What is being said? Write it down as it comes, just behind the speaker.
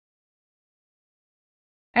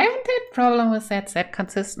I haven't had problem with that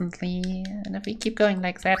consistently, and if we keep going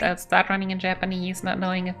like that, I'll start running in Japanese, not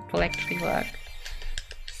knowing if it will actually work.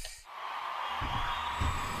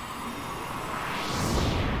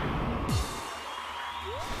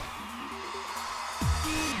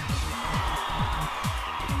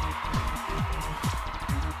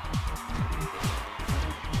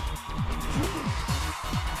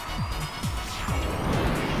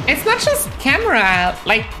 It's not just camera,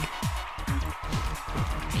 like...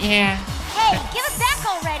 Yeah. Hey, give it back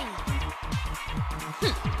already!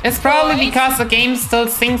 It's probably because the game still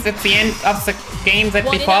thinks at the end of the game that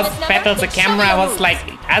before the battle the camera was like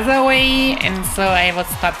the other way, and so I was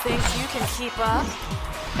stuck. Think you can keep up?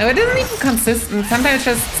 No, it isn't even consistent. Sometimes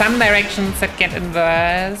just some directions that get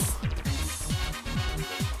inverse.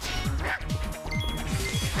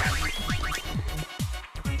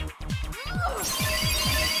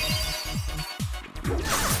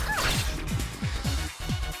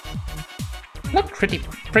 Look pretty.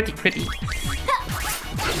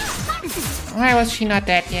 Why was she not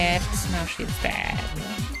dead yet? Now she's dead.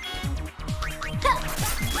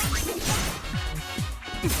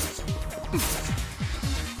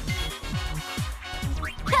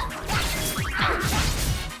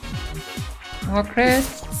 More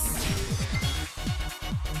crits.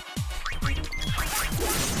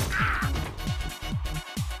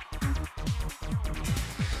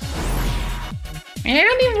 I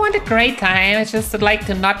don't even want a great time, it's just I'd like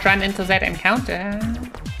to not run into that encounter.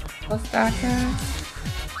 For starters.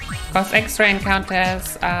 Because extra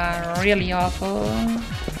encounters are really awful.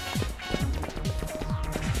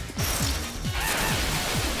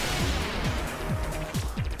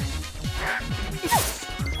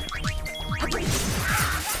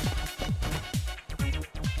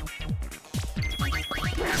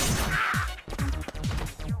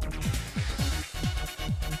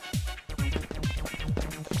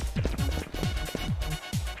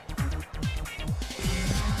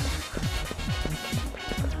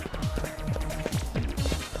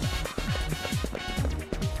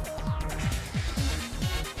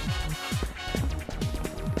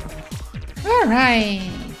 Alright.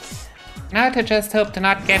 Now to just hope to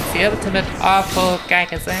not get the ultimate awful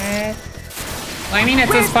Gagazet. Well, I mean, at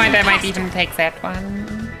this point I might even take that one.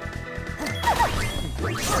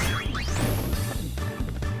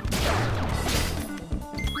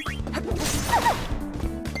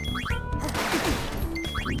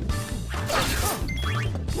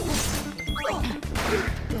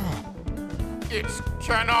 It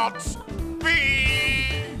cannot be!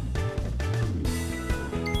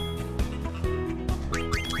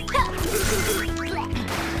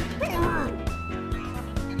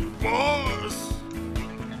 Boss!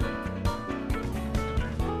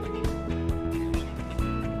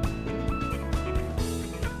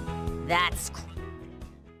 That's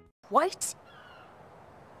quite.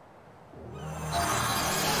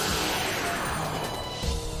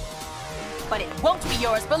 But it won't be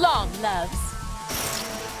yours for long, loves.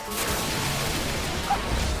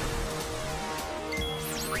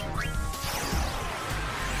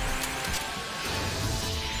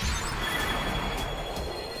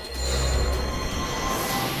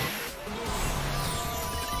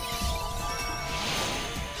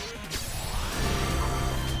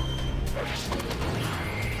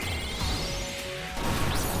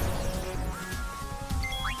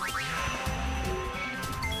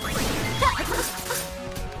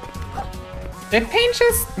 Did Pain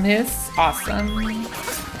just miss? Awesome.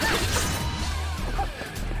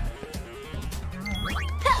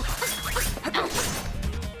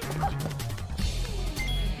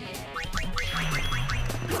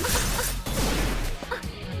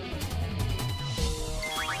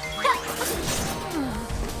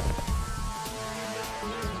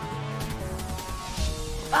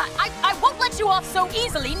 I won't let you off so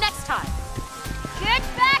easily next time. Get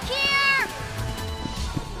back here!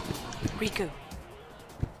 Riku.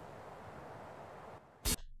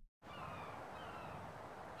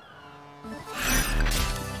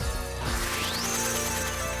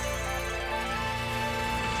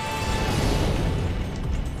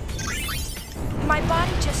 My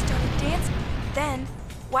body just started dancing. Then,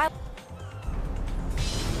 while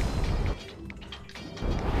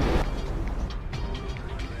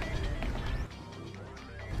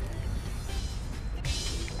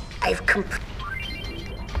I've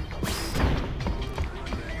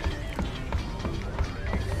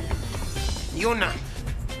Yuna!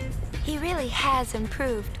 he really has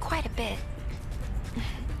improved quite a bit.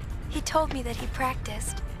 He told me that he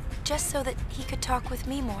practiced just so that he could talk with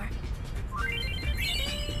me more.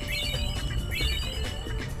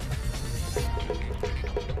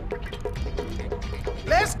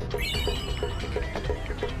 Let's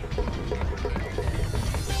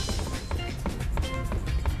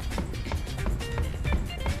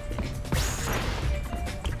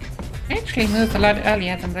actually moved a lot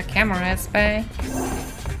earlier than the camera is back.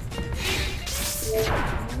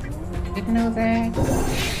 Didn't know that.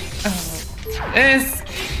 Oh. This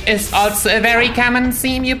is also a very common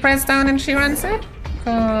theme. You press down and she runs it.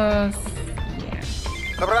 Cause... yeah.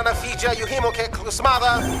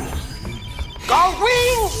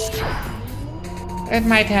 It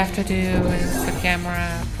might have to do with the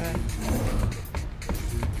camera, but...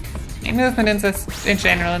 the movement in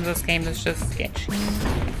general in this game is just sketchy.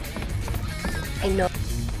 I know.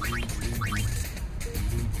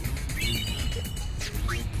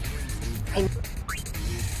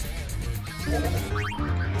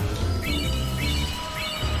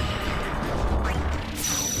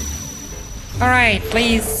 Alright,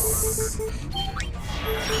 please.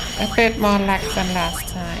 A bit more luck than last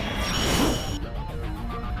time.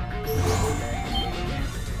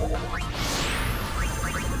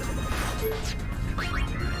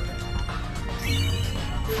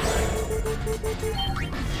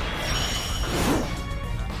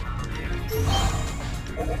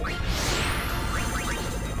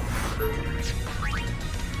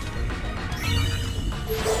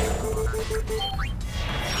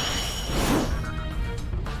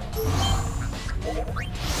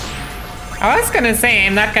 I was gonna say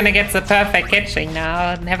I'm not gonna get the perfect catching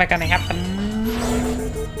now. Never gonna happen.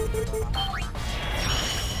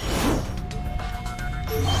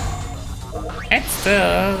 It's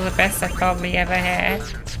still the best I've probably ever had.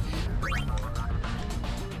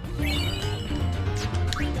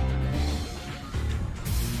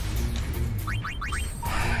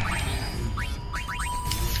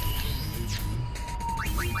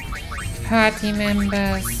 Party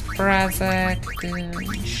members, brother,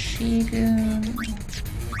 goon, she-goon.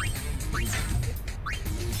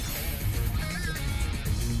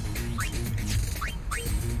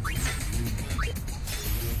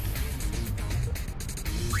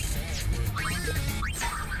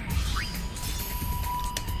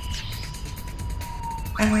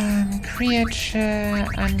 Creature,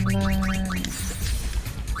 unlearn.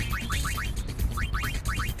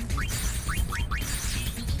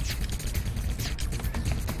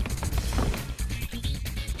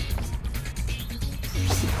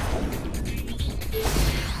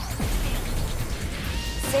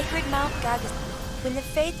 Sacred Mount Gaga. When the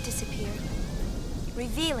faith disappeared,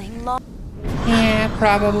 revealing long. Yeah,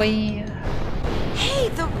 probably. Hey,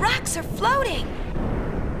 the rocks are floating.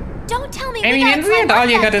 Don't tell me. I mean, in the end, all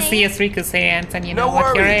you gotta see is Riku's hands, and you know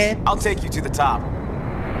what you're in. I'll take you to the top.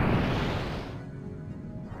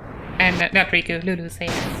 And not Riku, Lulu's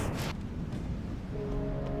hands.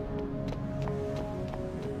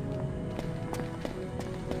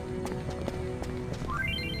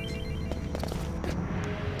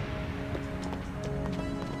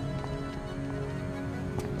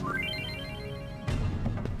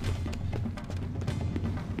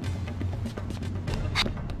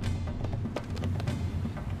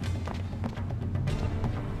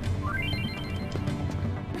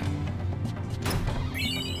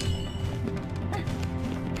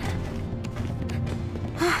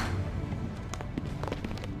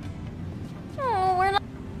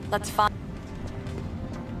 Let's find.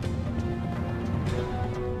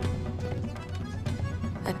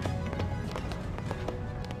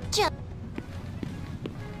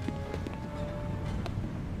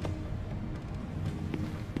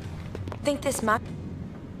 Think this might.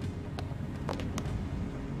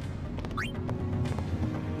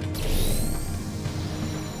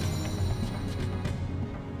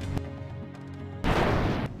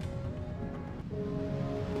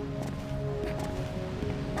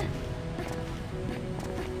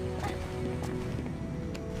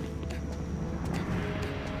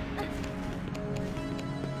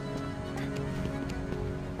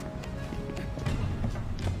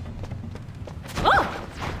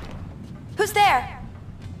 Who's there?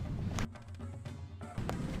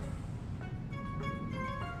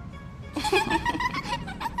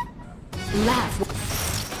 Laugh.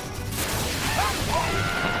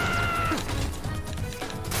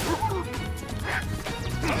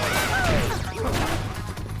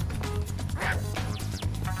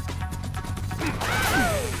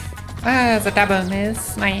 Ah, the double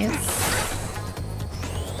miss. Nice.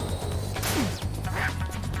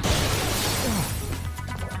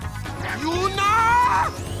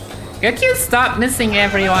 Could you stop missing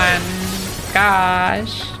everyone?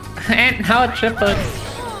 Gosh. And now triple.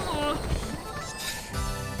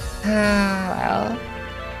 Well.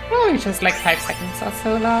 Probably just like 5 seconds or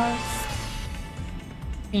so lost.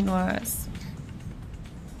 Been worse.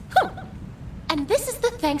 And this is the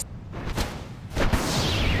thanks.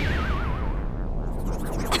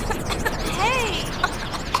 Hey!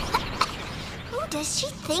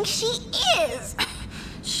 think she is?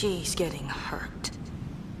 She's getting hurt.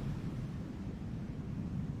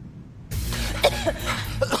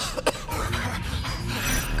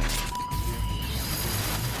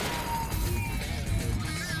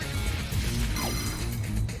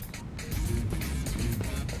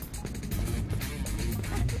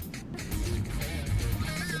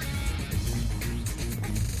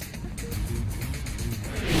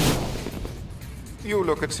 You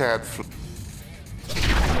look a tad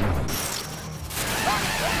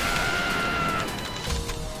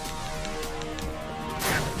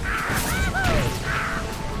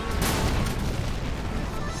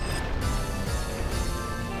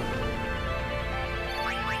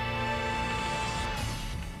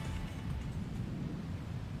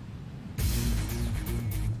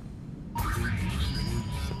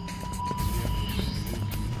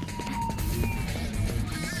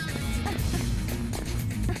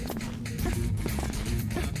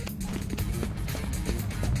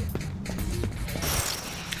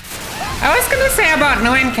I was gonna say about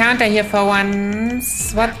no encounter here for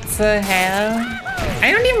once. What the hell?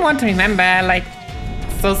 I don't even want to remember, like,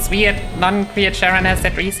 those weird non-creature runners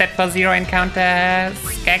that reset for 0 encounters.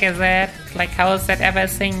 Gag is that? Like, how is that ever a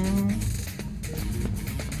thing?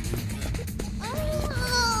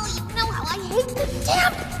 Oh, you know how I hate the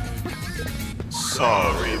dip!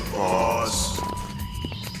 sorry, boss.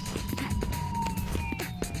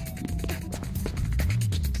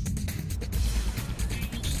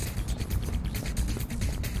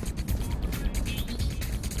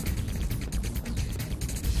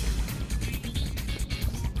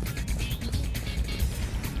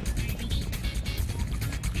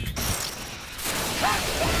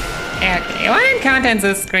 Okay, one encounter in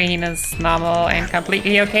this screen is normal and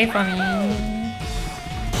completely okay for me.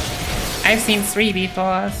 I've seen 3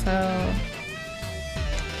 before, so...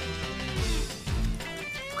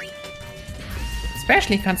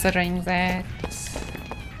 Especially considering that...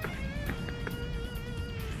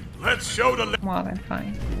 Let's show the More than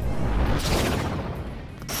fine.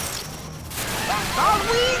 our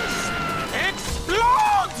wings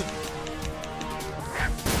explode!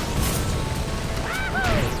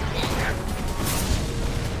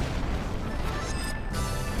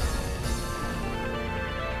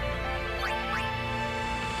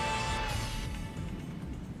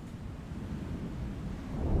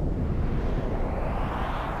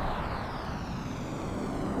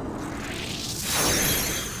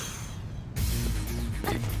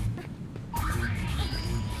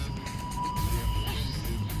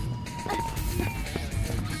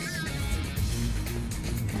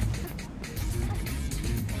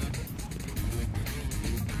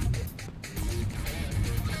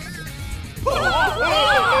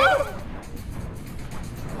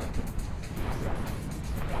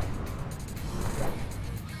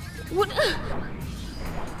 What?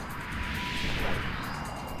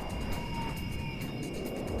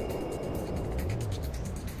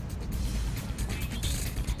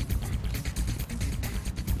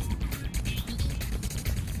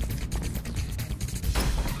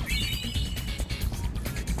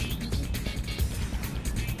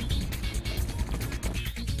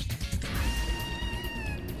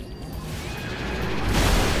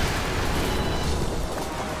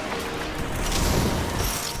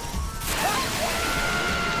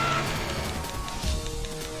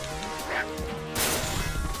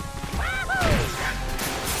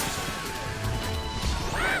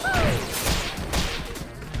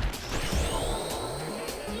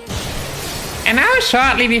 And now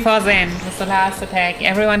shortly before the end was the last attack.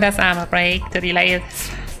 Everyone does armor break to delay it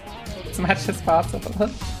as much as possible.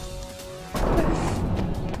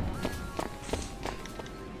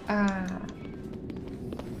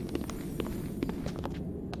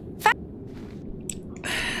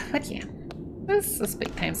 But yeah, this is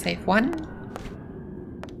big time save 1.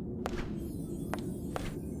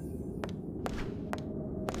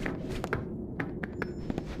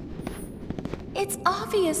 It's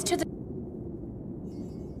obvious to the...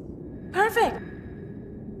 Perfect.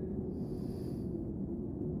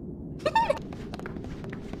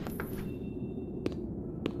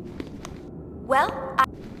 Well,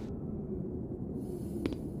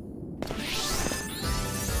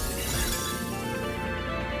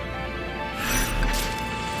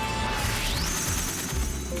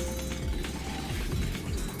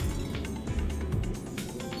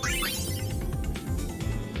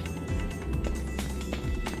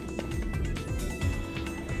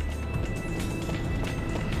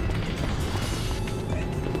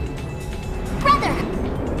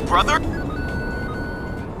 Brother?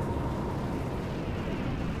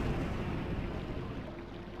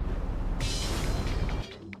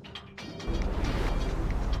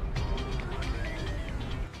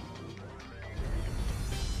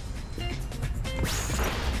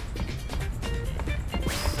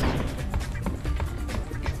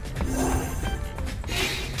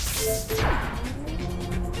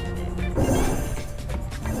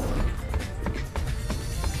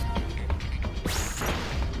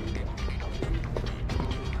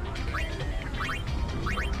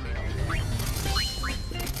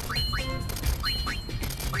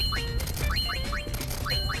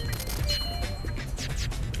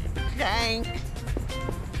 Dang.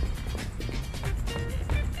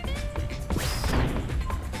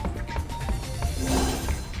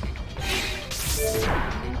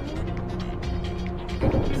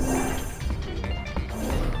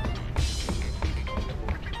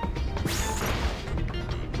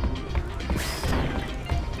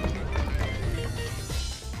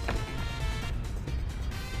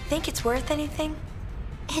 Think it's worth anything?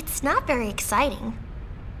 It's not very exciting.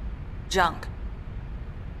 Junk.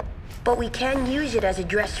 But we can use it as a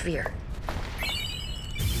dress sphere.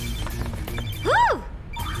 Woo!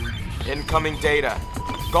 Incoming data.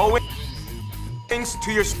 Going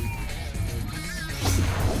to your...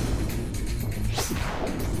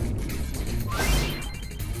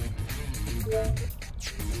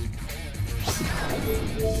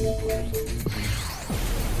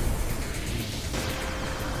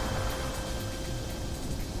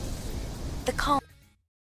 The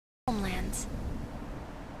Calmlands.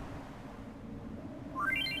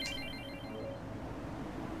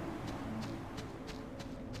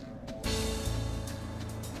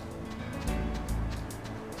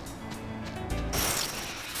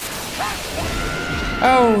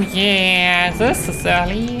 Oh yeah, this is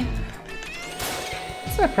early.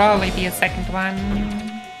 This will probably be a second one.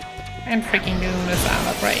 And freaking do this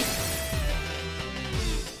armor break.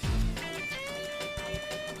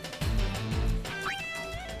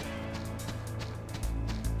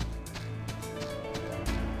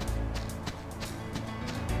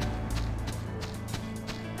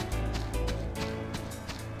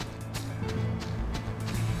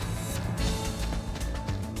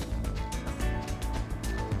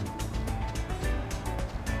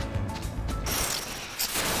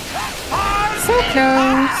 So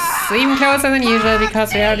close. Even closer than usual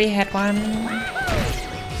because we already had one.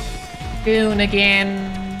 Dune again.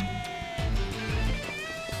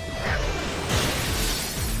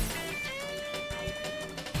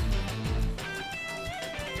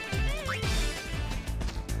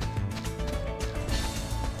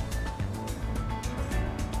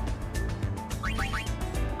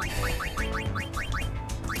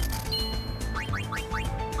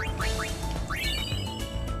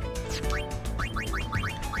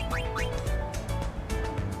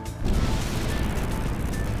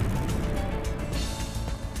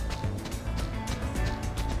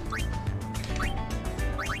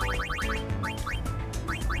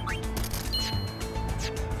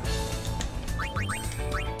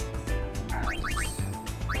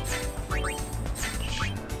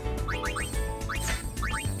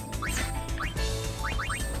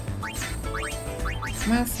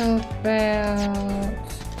 Muscle belt.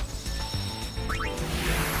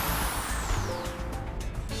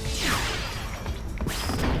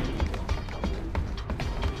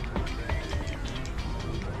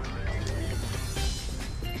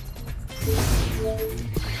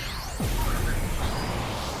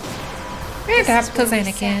 And up to Zen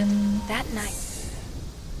again. That night,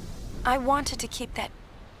 I wanted to keep that.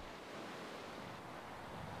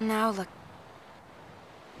 Now look.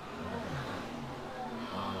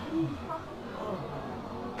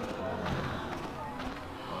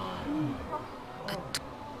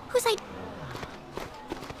 Whose idea?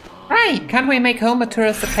 Right, can't we make home a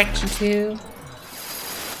tourist attraction too?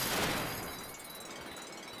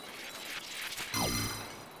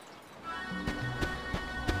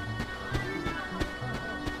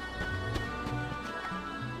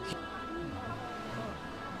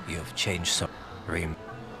 You've changed some, Reem.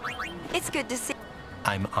 It's good to see.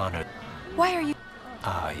 I'm honored. Why are you?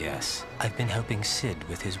 Ah, yes. I've been helping Sid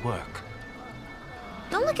with his work.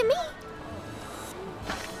 Don't look at me.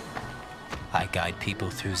 I guide people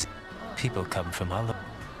through. People come from all over.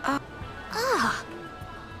 Ah,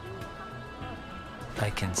 I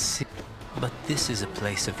can see. But this is a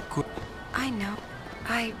place of good. I know.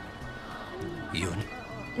 You.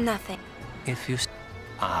 Nothing. If you.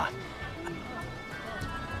 Ah.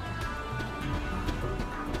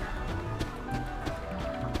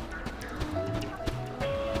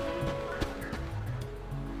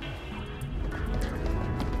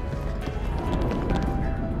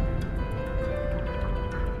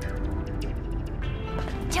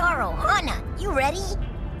 Taro, Hana, you ready?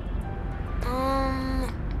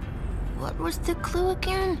 What was the clue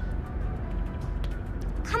again?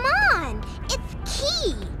 Come on, it's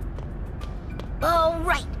key. All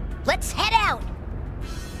right, let's head out.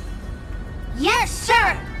 Yes,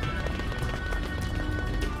 sir.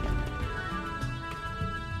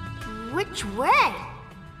 Which way?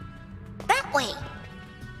 That way.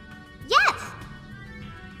 Yes.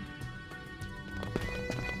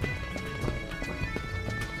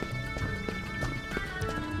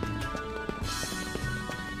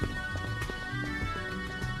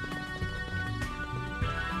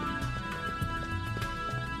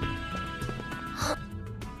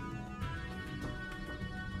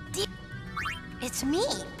 It's me,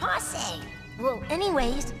 Posse. Well,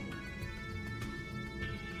 anyways,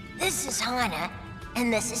 this is Hana,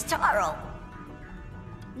 and this is Taro.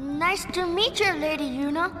 Nice to meet you, Lady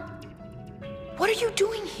Yuna. What are you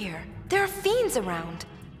doing here? There are fiends around.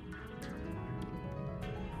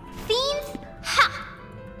 Fiends? Ha!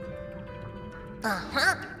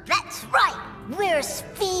 Uh-huh, that's right. We're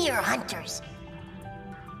sphere hunters.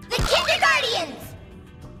 The Kindergardians!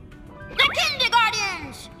 The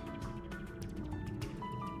Kindergardians!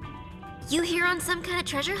 You here on some kind of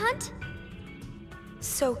treasure hunt?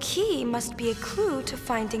 So Key must be a clue to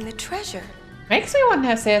finding the treasure. Makes me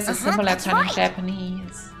wonder if there's a similar that's term in right.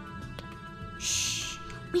 Japanese. Shh!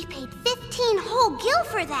 We paid 15 whole gil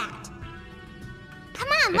for that. Come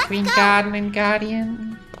on, Between let's go. garden and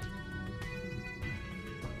guardian.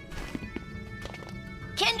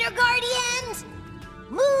 Kindergardians,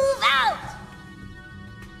 move out!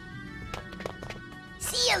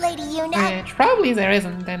 See you, Lady Yuna. Which probably there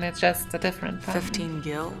isn't, and it's just a different pun. 15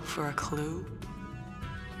 gil for a clue?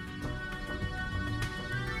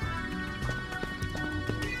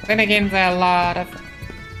 Then again, there are a lot of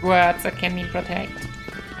words that can mean protect.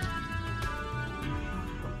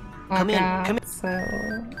 Come in, come in. So...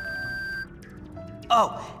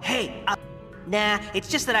 Oh, hey, nah, it's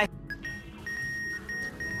just that I...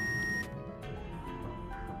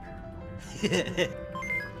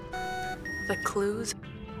 The clues?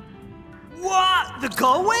 What? The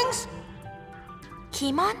gull wings?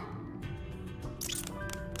 Keymon?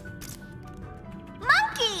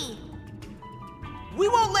 Monkey! We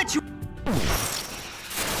won't let you...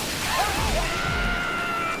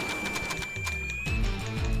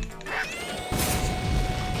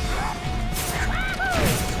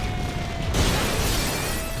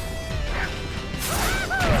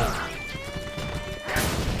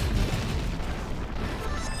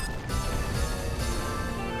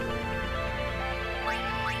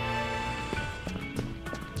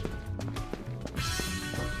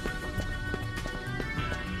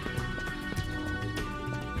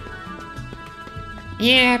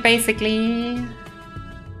 Yeah, basically. You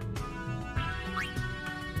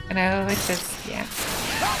know, it's just, yeah.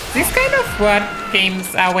 These kind of word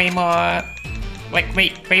games are way more, like,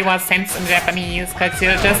 way more sense in Japanese, because you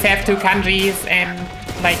just have two kanjis and,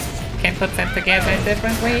 like, can put them together in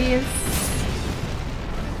different ways.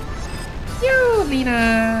 You,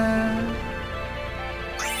 Lena!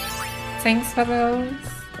 Thanks for those.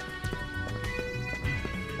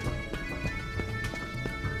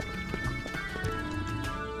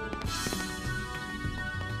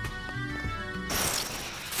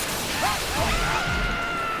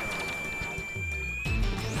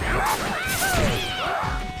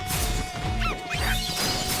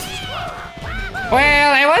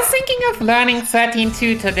 Well, I was thinking of learning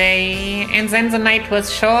 13.2 today, and then the night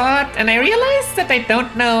was short, and I realized that I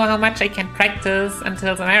don't know how much I can practice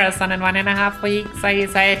until the marathon in 1.5 weeks, so I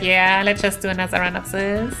decided, yeah, let's just do another run of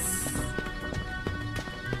this.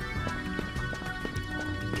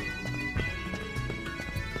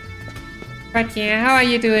 But yeah, how are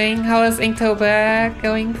you doing? How is Inktober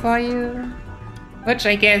going for you? Which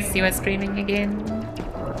I guess you were streaming again.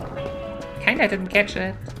 Kinda didn't catch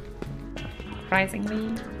it.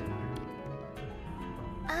 Surprisingly.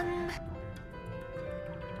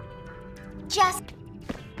 Just...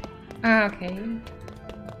 Ah, okay.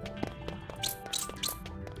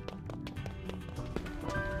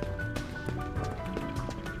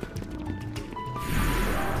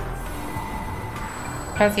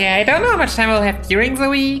 Because yeah, I don't know how much time I'll have during the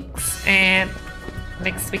weeks, and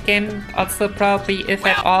next weekend also probably, if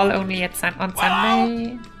at all, only on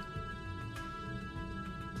Sunday.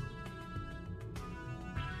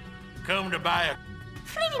 Come to buy a...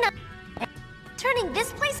 Freeding turning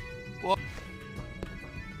this place... What?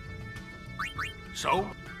 So?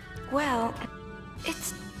 Well,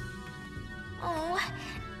 it's... Oh...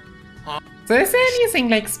 So is there anything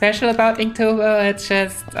like special about Inktober? It's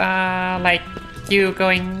just like you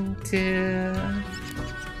going to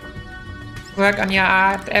work on your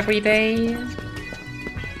art every day?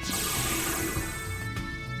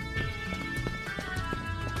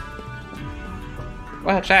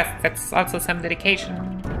 Well, just, that's also some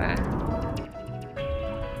dedication.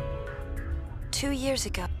 2 years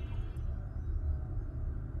ago,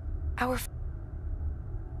 our...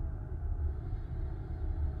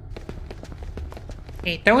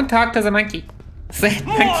 Hey, don't talk to the monkey. That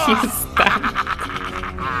monkey is stuck.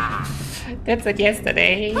 That's it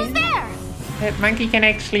yesterday. Who's there? That monkey can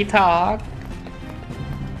actually talk.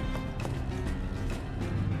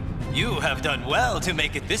 You have done well to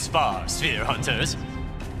make it this far, Sphere Hunters.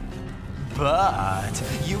 But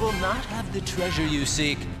you will not have the treasure you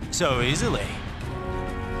seek so easily.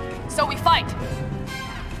 so we fight.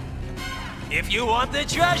 If you want the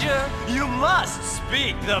treasure, you must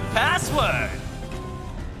speak the password.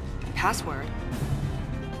 Password?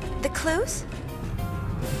 The clues?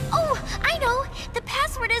 Oh, I know! The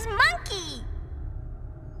password is monkey!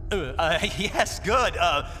 Yes, good.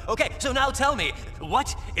 Okay, so now tell me,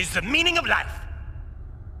 what is the meaning of life?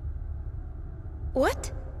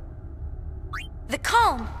 What? The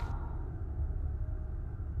calm.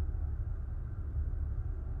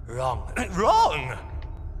 Wrong. Wrong!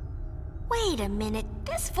 Wait a minute,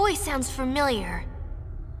 this voice sounds familiar.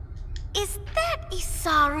 Is that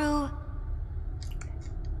Isaru?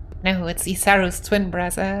 No, it's Isaru's twin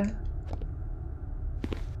brother.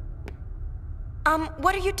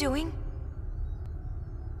 What are you doing?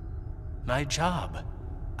 My job.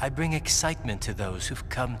 I bring excitement to those who've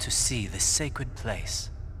come to see this sacred place.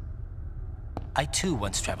 I too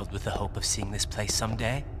once traveled with the hope of seeing this place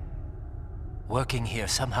someday. Working here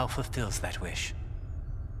somehow fulfills that wish.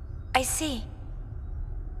 I see.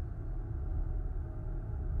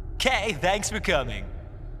 Okay, thanks for coming.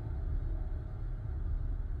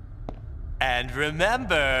 And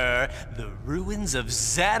remember, the ruins of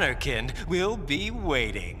Xanarkand will be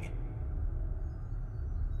waiting.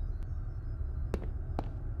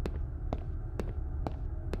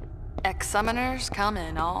 Ex-summoners come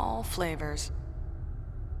in all flavors.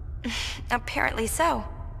 Apparently so.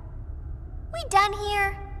 We done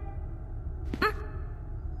here?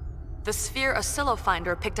 The sphere oscillo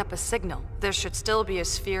finder picked up a signal. There should still be a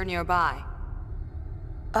sphere nearby.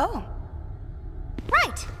 Oh.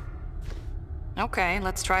 Right. Okay,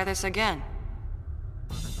 let's try this again.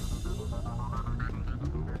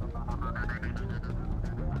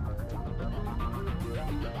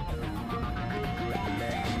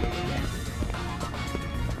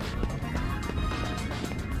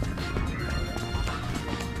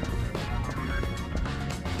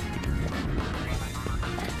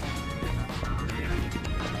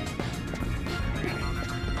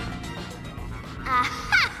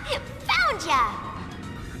 Aha! Found ya!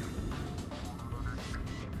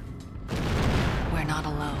 We're not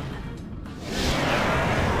alone.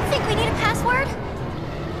 Think we need a password?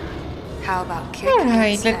 How about kick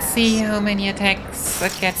Alright, its let's ass? see how many attacks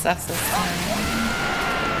it gets us this time.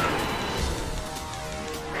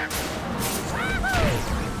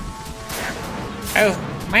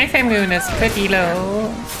 Oh, my fame rune is pretty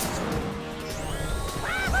low.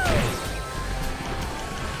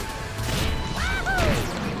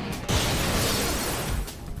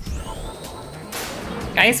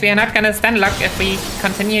 Guys, we are not gonna stun lock if we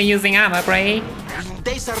continue using armor break.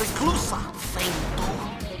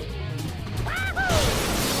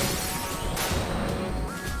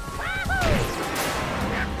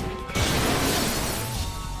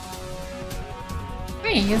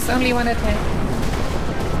 Hey, use only one attack.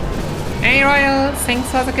 Hey Royal, thanks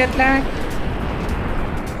for the good luck.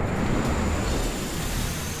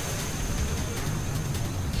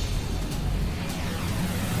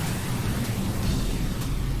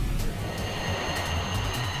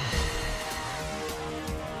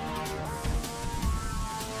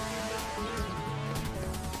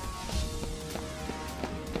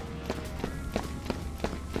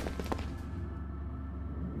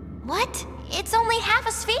 What? It's only half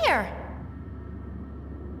a sphere.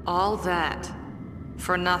 All that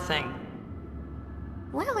for nothing.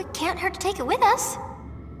 Well, it can't hurt to take it with us.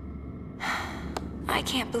 I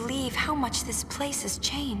can't believe how much this place has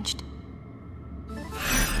changed.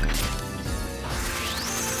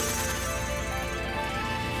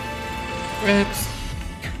 Oops.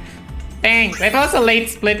 Dang, that was a late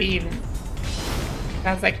split even.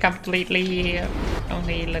 Because I completely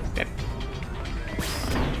only looked at.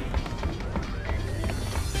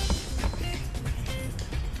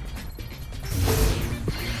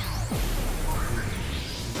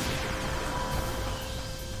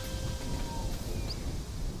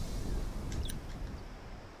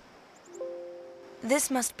 This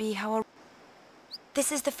must be how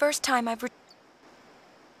This is the first time I've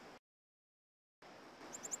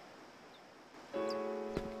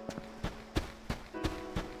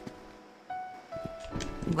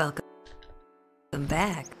Welcome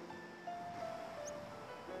back.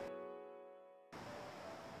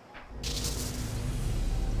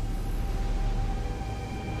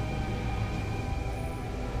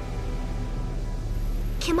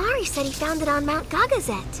 Kimari said he found it on Mount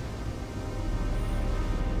Gagazet.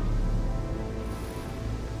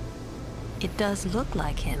 It does look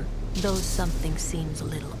like him, though something seems a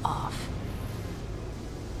little off.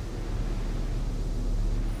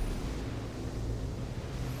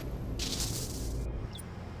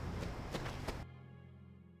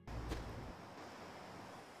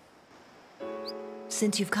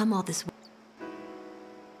 Since you've come all this way.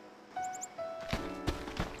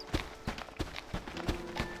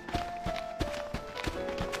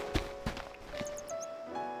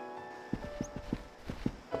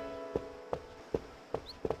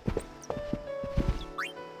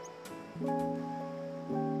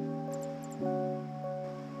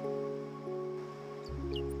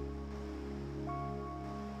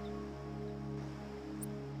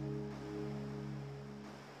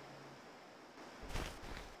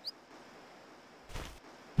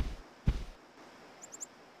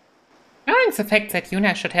 It's the fact that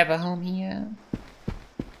Yuna should have a home here.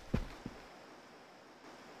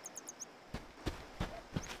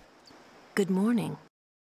 Good morning.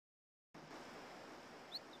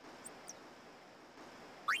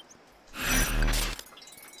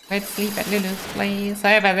 Let's sleep at Lulu's place.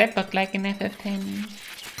 However, that looked like an FF10.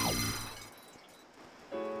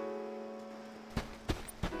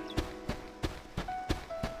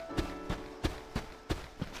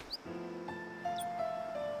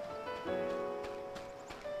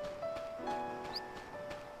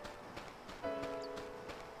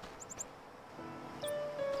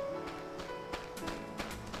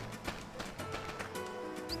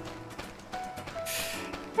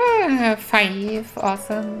 Ah, 5,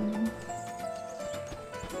 awesome.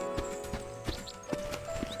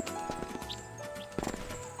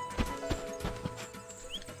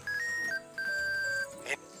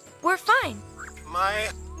 We're fine. My...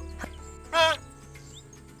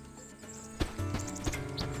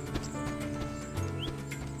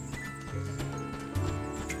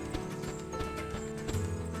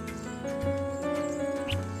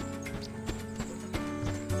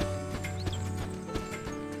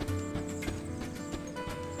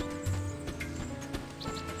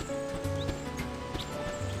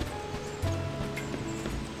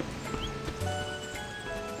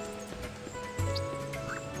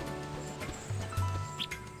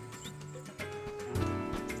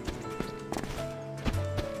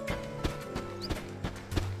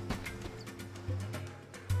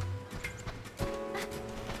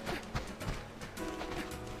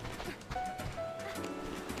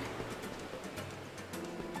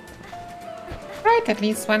 Right, at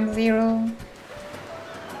least 1-0.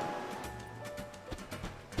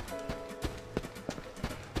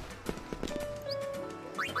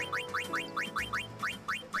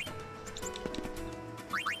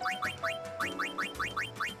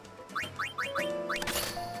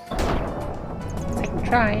 Second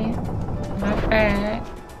try. Not bad.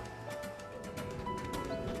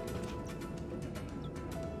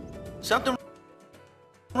 Something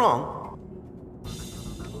wrong?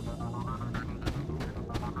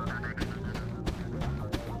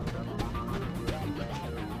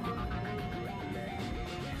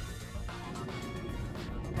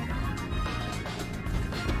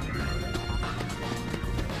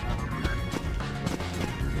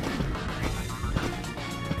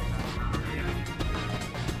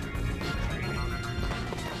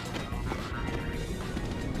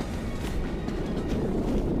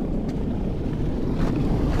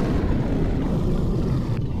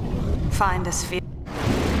 Find a sphere.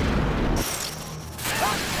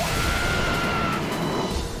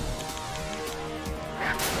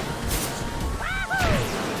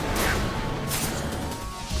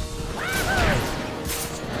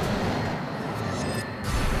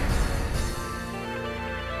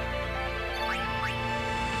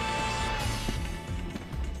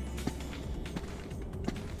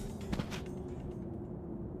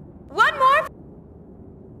 One more.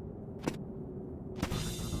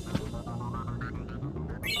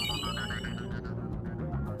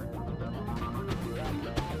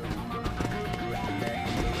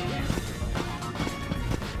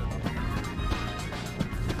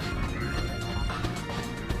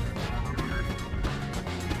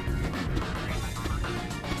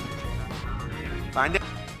 Find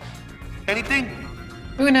anything?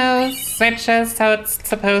 Who knows? That's just how it's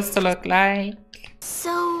supposed to look like.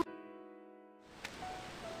 So...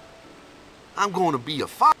 I'm going to be a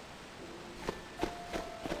fox.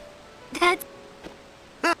 That's...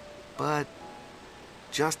 But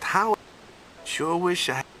just how? Sure wish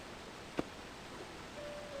I...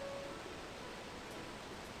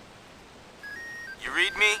 You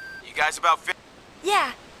read me? You guys about fit?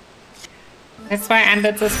 Yeah. That's why I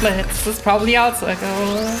ended the split. This is probably also a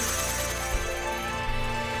goal.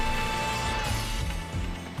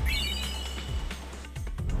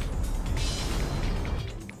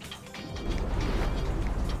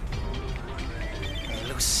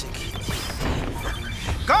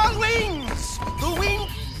 Guard wings! The wing...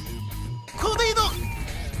 Cudido!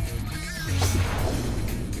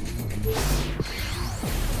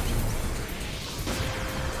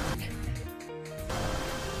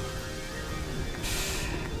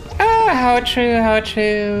 how true, how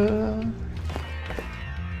true.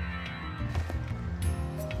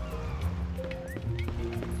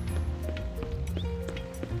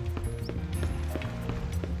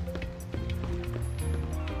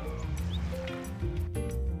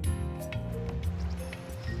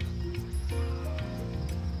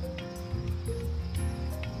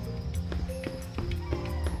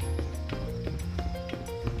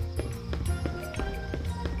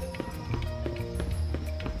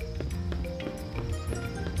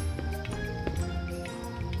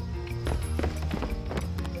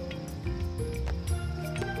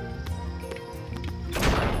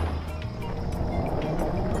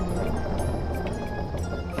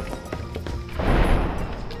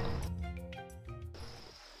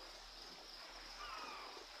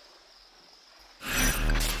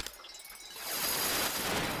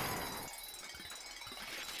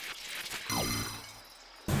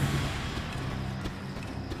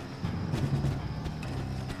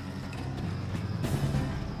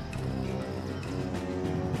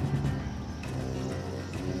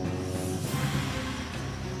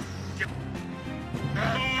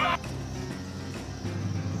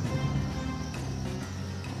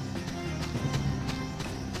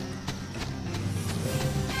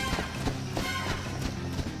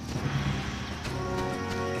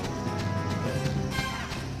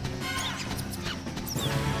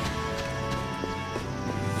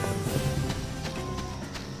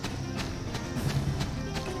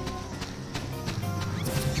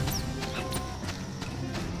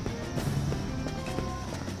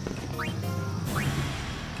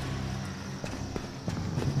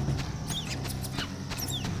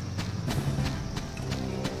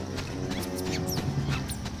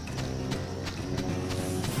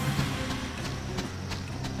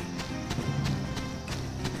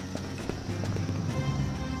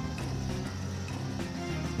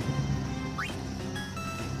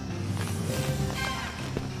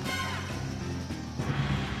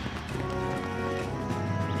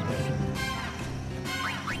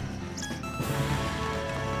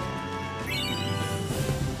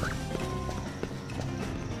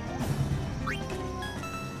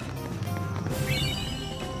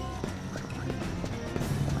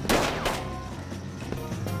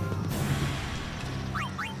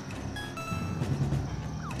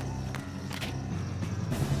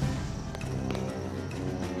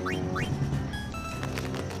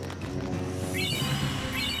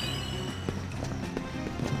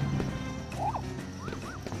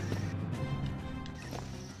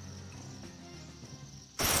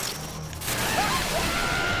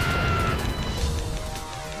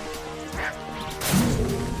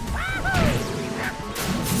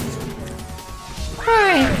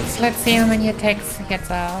 Let's see how many attacks it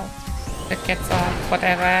gets off.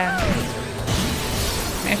 Whatever.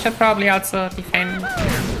 I should probably also defend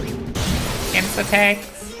against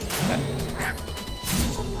attacks.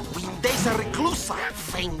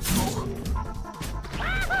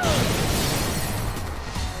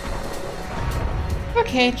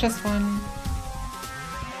 Okay, just one.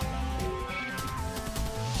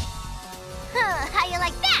 How you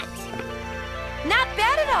like that? Not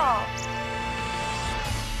bad at all.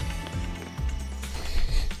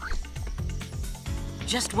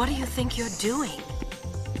 Just what do you think you're doing?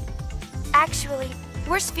 Actually,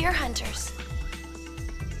 we're sphere hunters.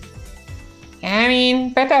 I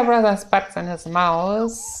mean, better brother's butts than his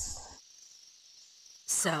mouse.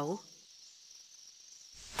 So?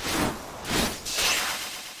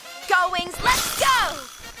 Go, Wings, let's go!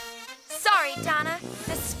 Sorry, Donna.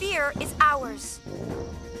 The sphere is ours.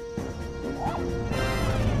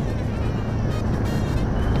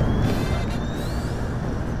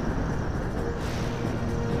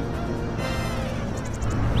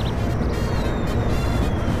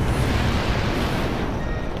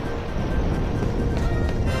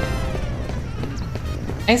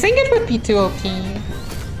 I think it would be too OP.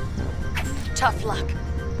 Tough luck.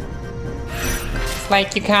 It's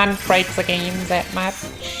like you can't break the game that much.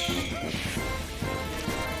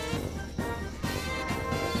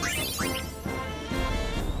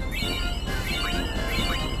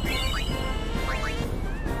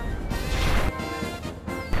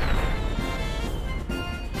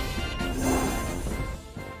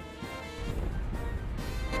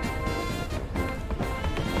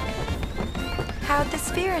 How'd the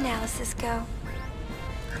sphere analysis go?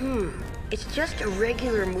 It's just a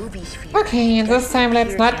regular movie sphere. Okay, and this time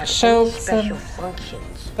let's not show special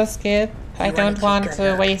functions. the skip. I don't want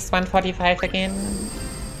to waste 145 again.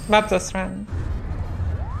 Not this run.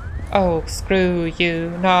 Oh, screw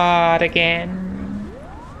you. Not again.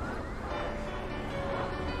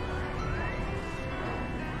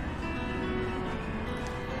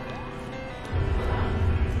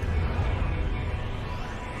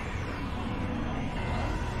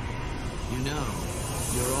 know,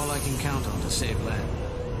 you're all I can count on to save land.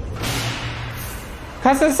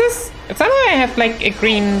 Cause somehow I have like a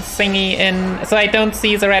green thingy in, so I don't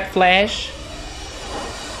see the red flash.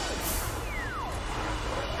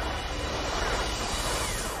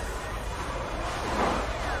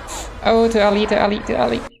 Oh, too early, too early, too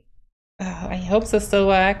early. Oh, I hope this still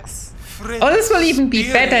works. Oh, this will even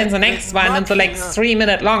be better in the next one, in the like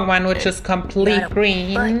 3-minute long one, which is complete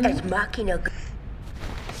green.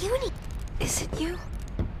 Is it you?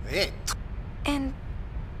 And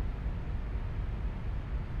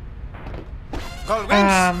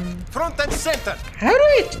front and center. How do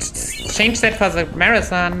I change that for the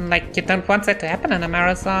marathon? Like, you don't want that to happen in a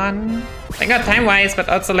marathon. Like, not time-wise, but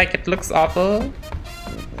also like it looks awful.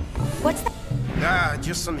 What's that? Ah,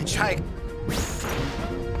 just some hitchhike.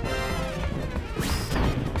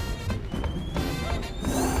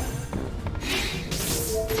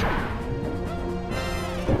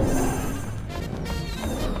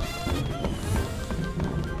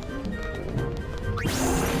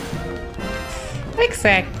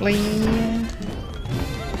 Exactly.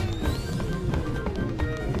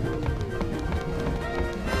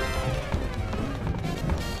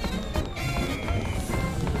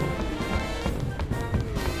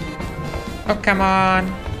 Oh, come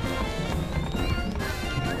on.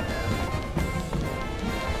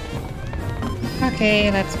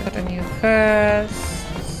 Okay, let's put a new first.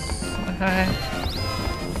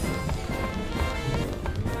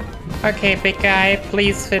 Okay, big guy,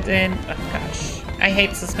 please fit in. Oh gosh, I hate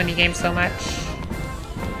this minigame so much.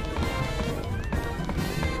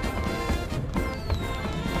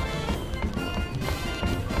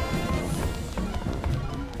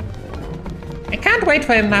 I can't wait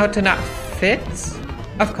for him now to not fit.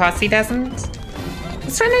 Of course he doesn't.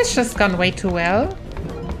 This run has just gone way too well.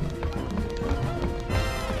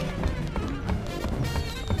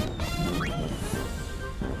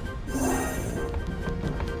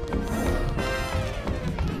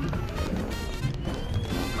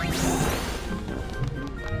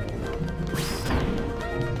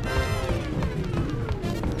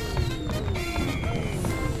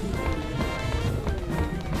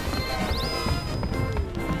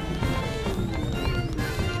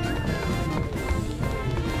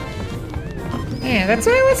 Yeah, that's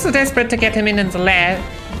why I was so desperate to get him in the lab.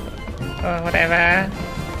 Or whatever.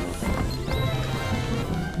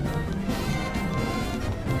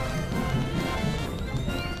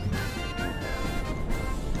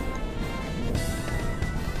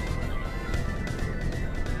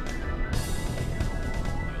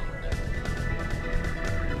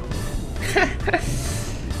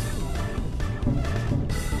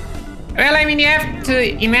 Well, I mean, you have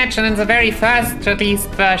to imagine in the very first released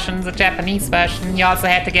version, the Japanese version, you also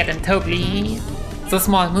had to get in Togli, the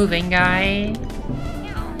small moving guy.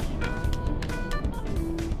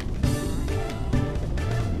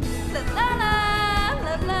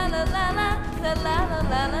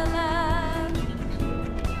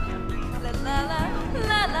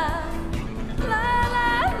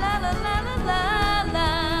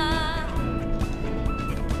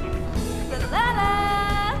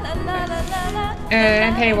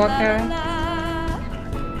 And hey, Walker.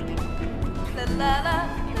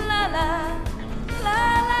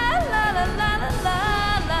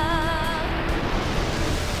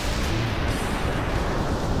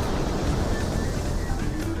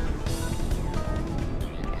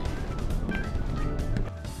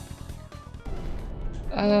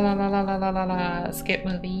 Skip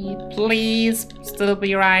movie. Please still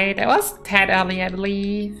be right. It was tad early, I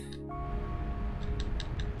believe.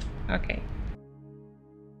 Okay.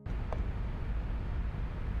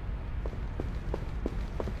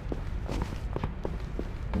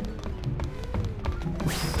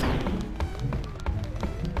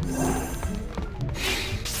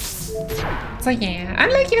 So yeah,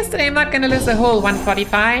 unlike yesterday, I'm not gonna lose the whole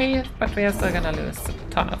 145, but we are still gonna lose a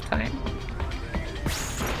ton of time.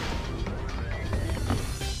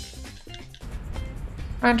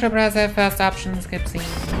 Entrepreneurs have first option, skip scene.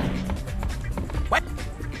 What?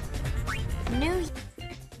 New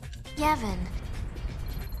Yevon.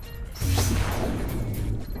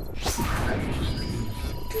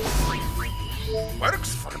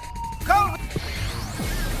 Works for go.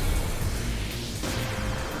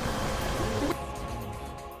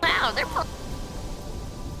 Wow, they're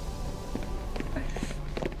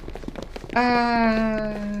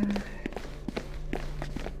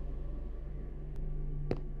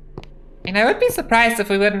and I would be surprised if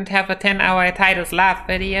we wouldn't have a 10-hour Titus laugh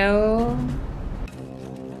video.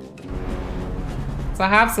 So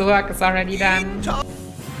half the work is already done.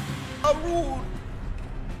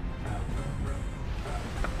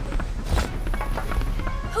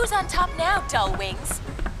 Who's on top now, dull wings?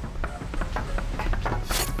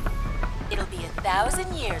 It'll be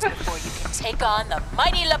 1,000 years before you can take on the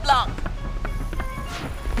mighty LeBlanc.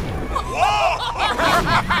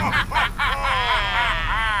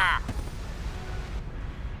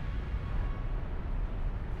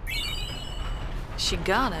 She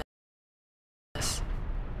got it.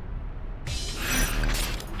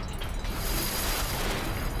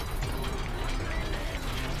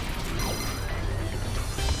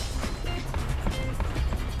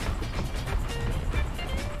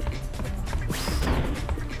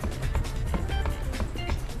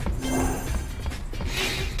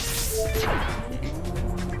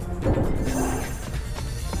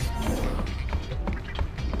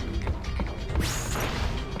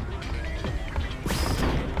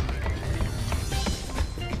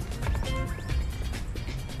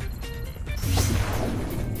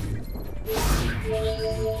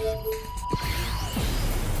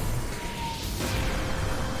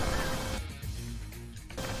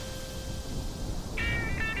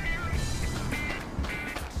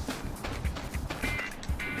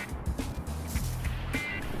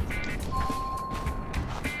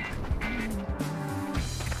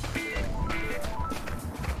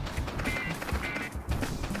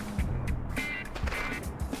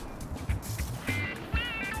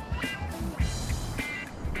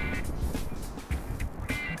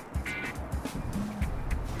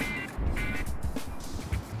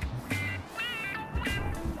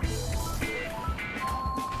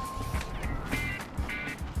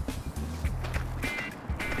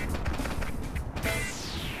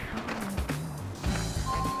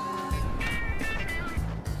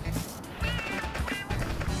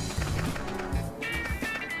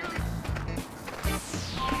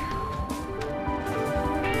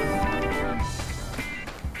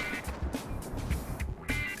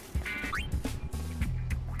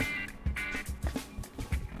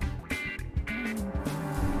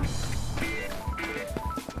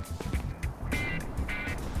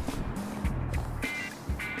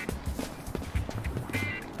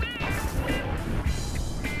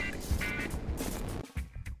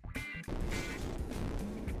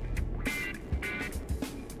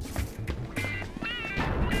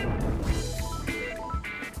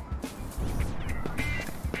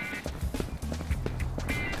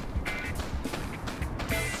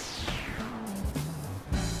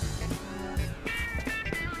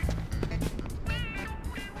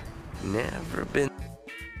 Never been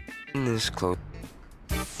this close.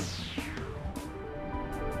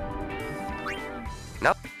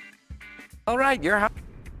 Nope. All right, you're hot.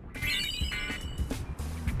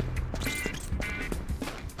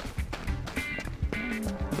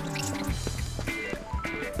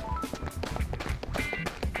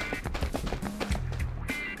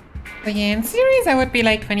 So yeah, in series I would be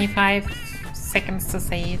like 25 seconds to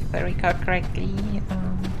save, if I recall correctly.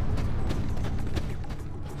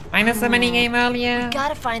 Minus the minigame earlier. We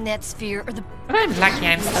gotta find that sphere or the... But I'm lucky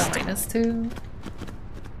I'm still -2.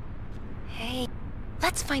 Hey,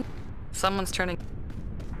 let's find... Someone's turning...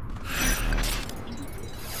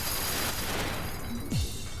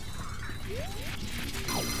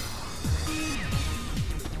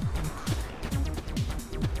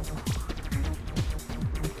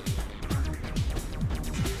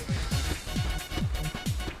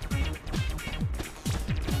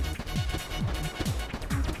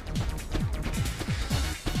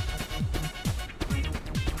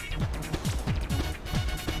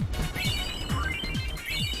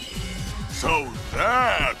 So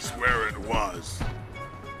that's where it was.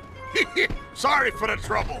 Sorry for the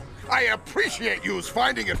trouble. I appreciate yous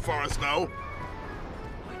finding it for us, though.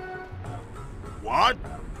 What?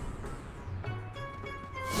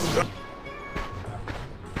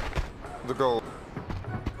 The goal.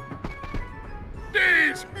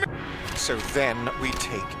 So then we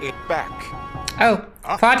take it back. Oh,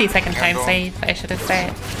 40-second time save, I should have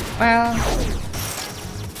said. Well...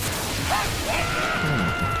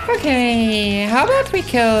 Okay, how about we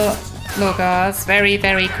kill Logos very,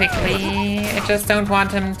 very quickly? I just don't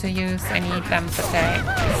want him to use any dump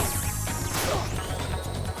attacks.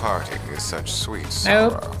 Parting is such sweet sorrow.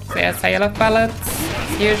 Nope, there's Hail of Bullets,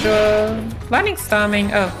 as usual. Lightning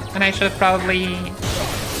Storming, oh, and I should have probably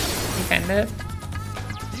defended.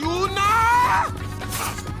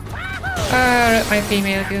 Rip my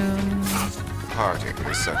female goon. Parting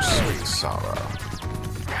is such sweet sorrow.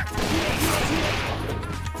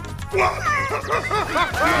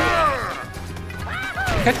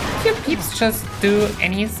 Could your peeps just do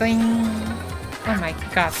anything? Oh my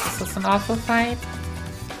god, this is an awful fight.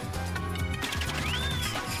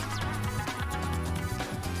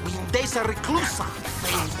 We esa reclusa,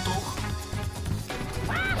 feito.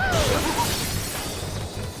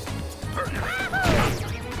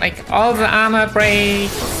 Like all the armor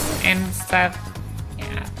breaks and stuff.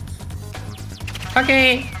 Yeah.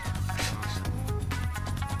 Okay.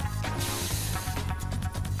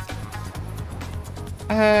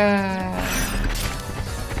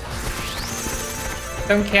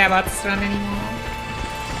 Don't care about this run anymore.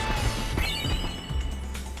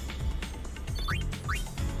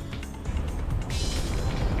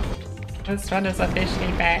 This run is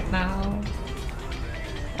officially bad now.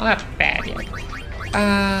 Well, not bad yet.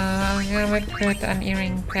 I'm gonna recruit an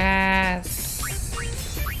earring pass.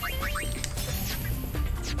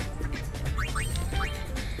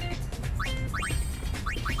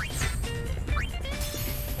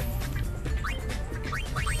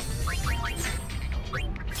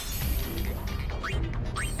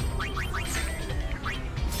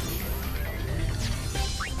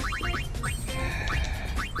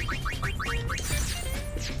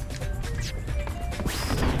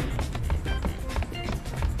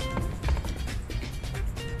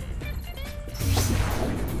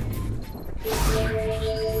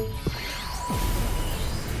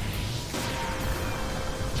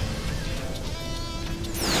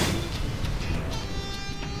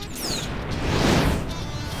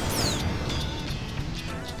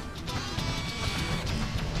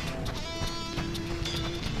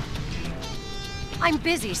 I'm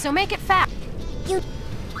busy, so make it fast. You...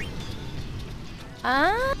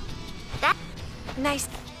 That... Nice.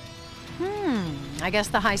 I guess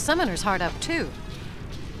the High Summoner's hard up, too.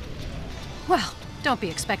 Well, don't be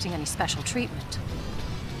expecting any special treatment.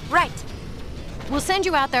 Right. We'll send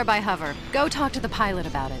you out there by hover. Go talk to the pilot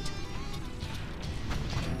about it.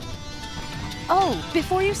 Oh,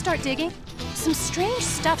 before you start digging, some strange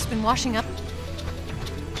stuff's been washing up.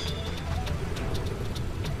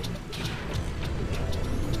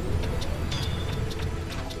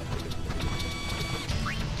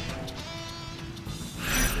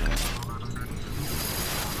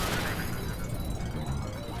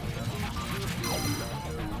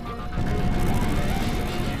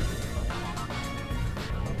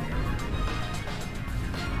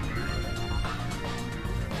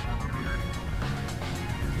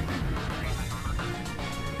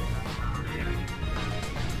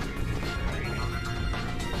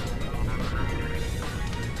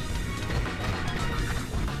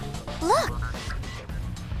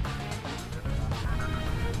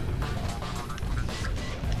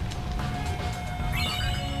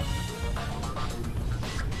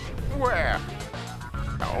 Where?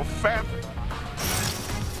 Oh, fat.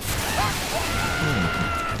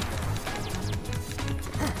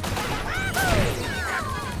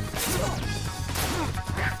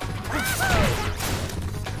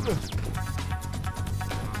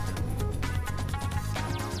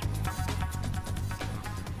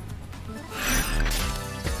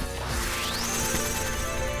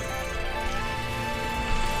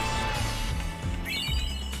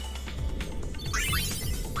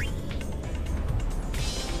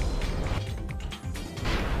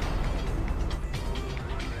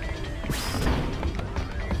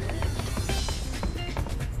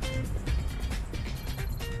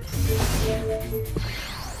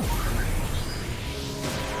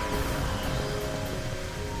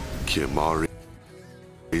 Kimari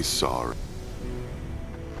is sorry.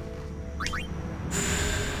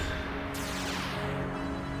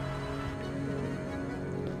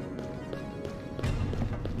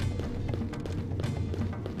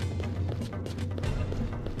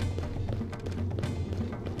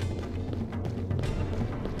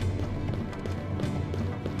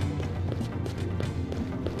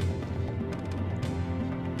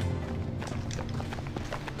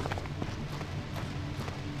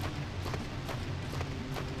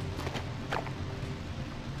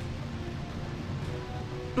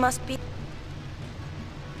 Must be...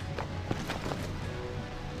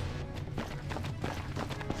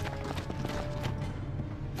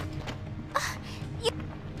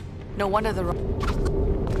 No wonder the...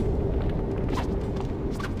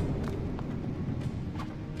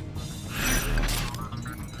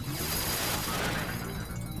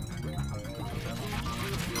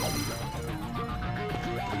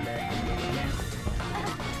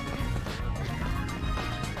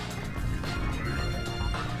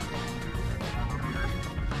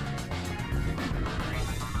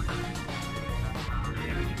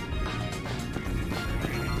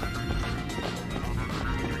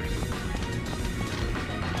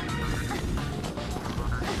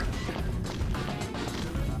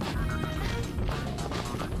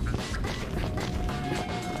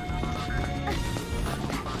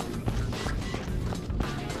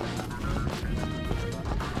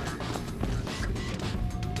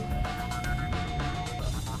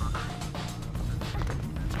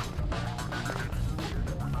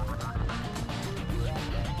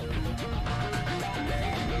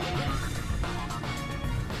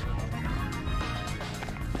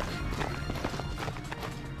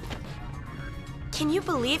 Can you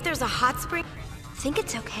believe there's a hot spring? Think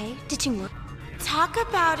it's okay? Did you look? Talk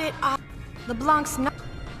about it. LeBlanc's not.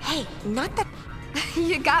 Hey, not that.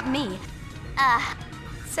 You got me.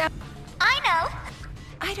 So. I know.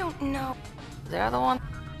 I don't know. They're the one.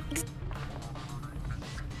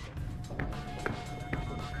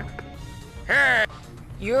 Hey!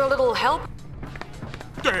 You're a little help.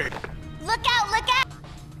 Dig! Look out, look out!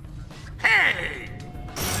 Hey!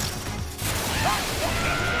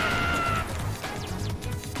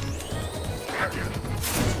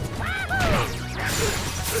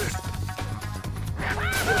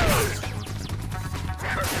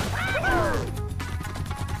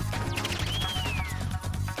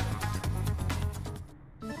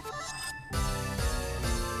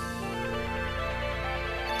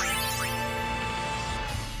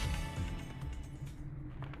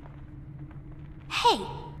 Hey.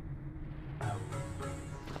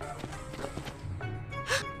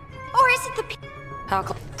 Or is it the How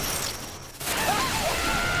come?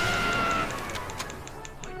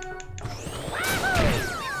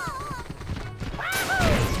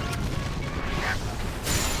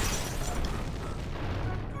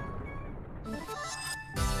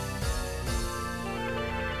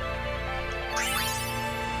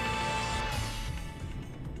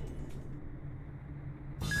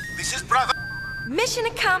 This is brother. Mission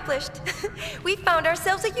accomplished. We found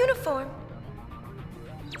ourselves a uniform.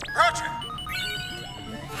 Roger.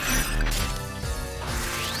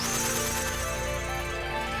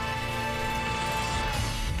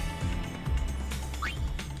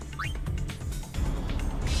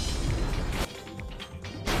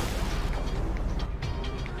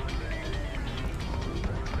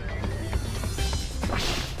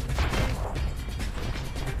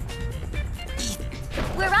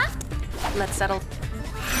 We're off. Let's settle.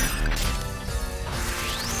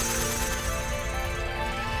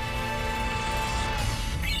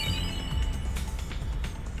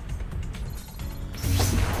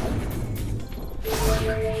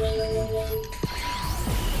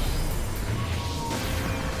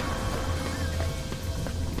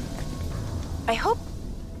 I hope.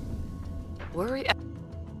 Worry.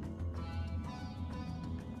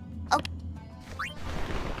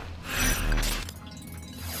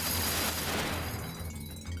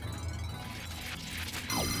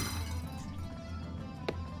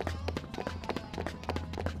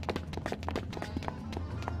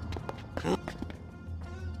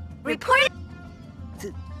 Report it.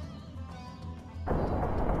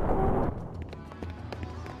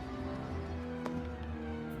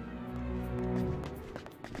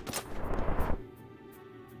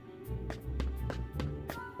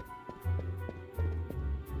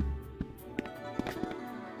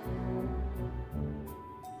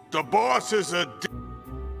 The boss is a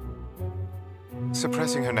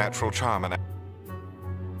Suppressing her natural charm and...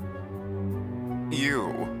 You...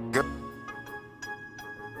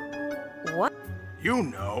 What? You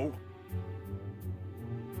know.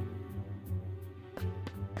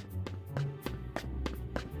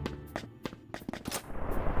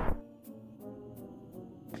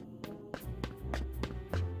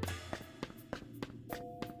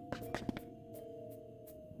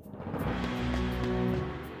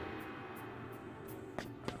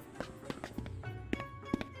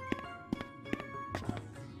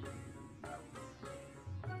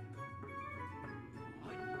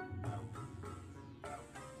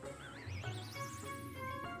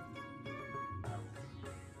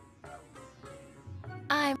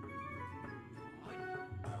 I'm...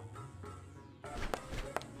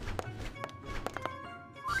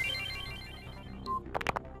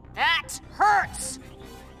 That hurts!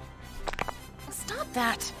 Stop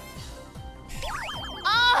that!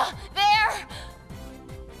 Ah, there!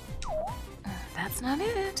 That's not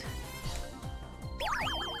it.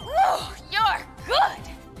 Woo, you're good!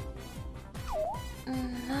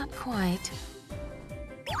 Not quite.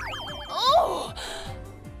 Ooh!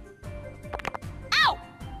 Ow!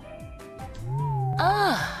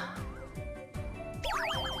 Ah.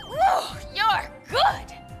 Woo, you're good!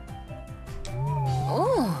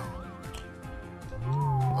 Ooh.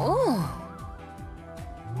 Ooh.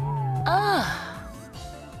 Ah.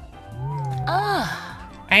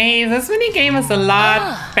 Ah. Hey, this minigame is a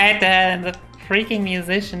lot better than the freaking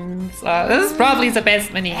musicians. This is probably the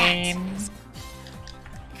best minigame.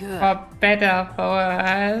 Good. Or better for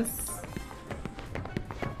us.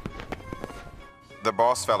 The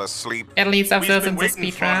boss fell asleep. At least after We've the been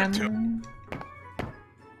waiting for it speedrun.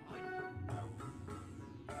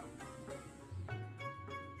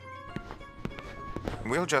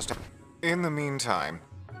 We'll just... In the meantime...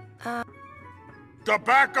 The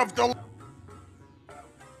back of the...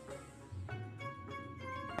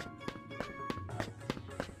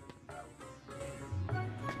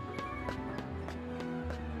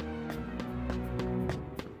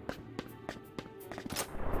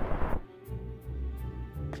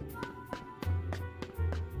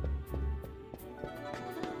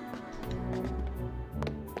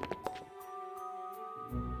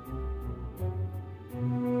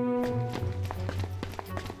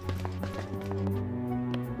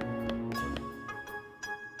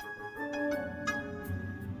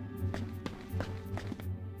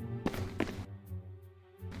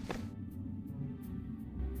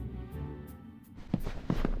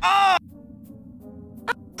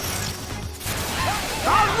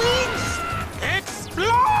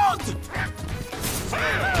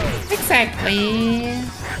 Exactly.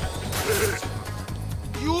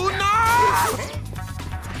 You not!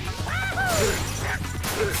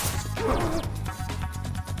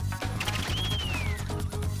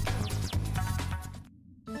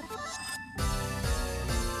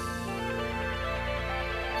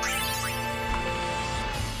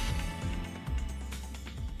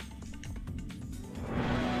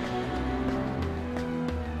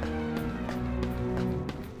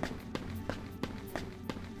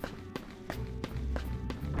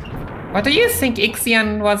 What do you think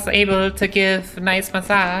Ixion was able to give nice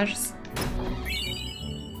massages?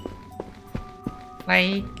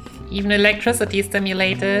 Like, even electricity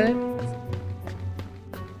stimulated?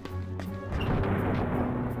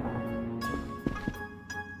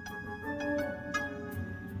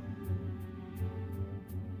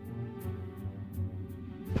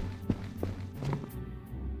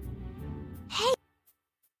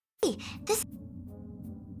 Hey, this...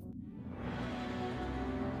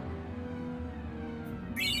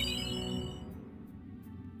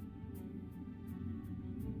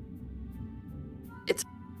 It's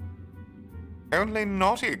only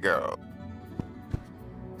naughty girl.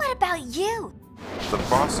 What about you? The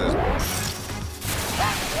boss is...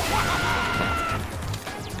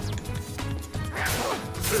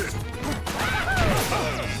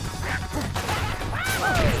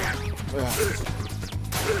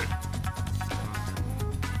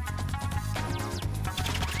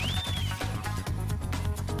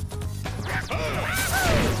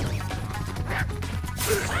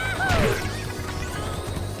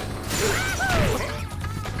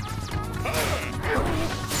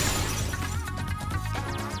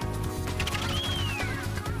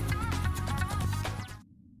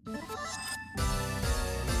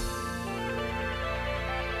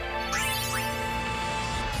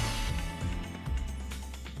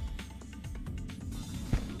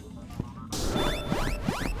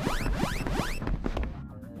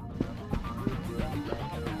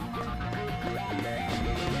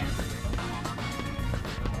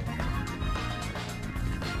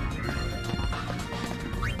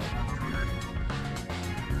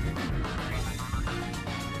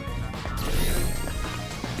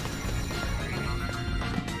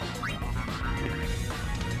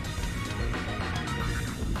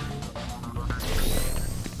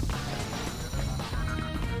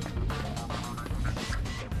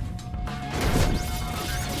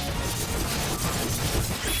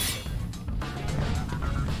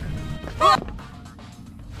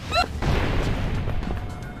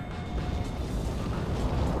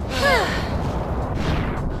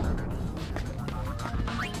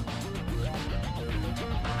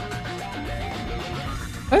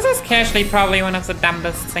 This is casually probably one of the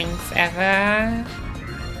dumbest things ever.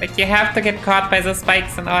 Like, you have to get caught by the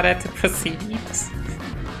spikes in order to proceed.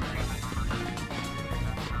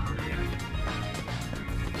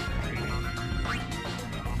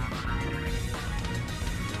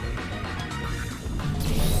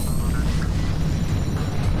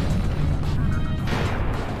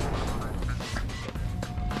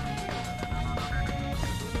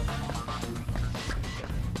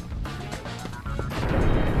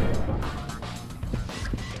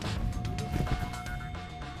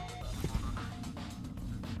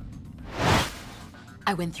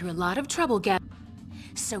 I went through a lot of trouble, Gab.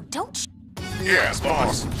 So don't. Yes,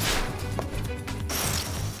 boss.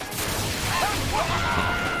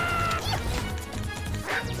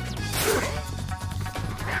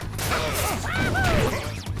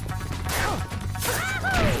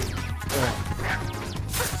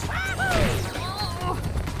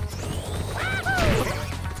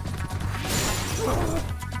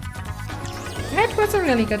 That was a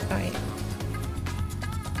really good fight.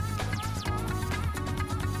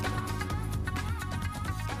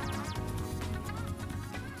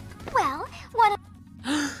 Well, what...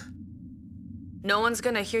 No one's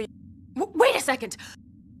gonna hear you. Wait a second!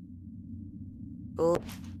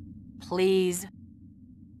 Please.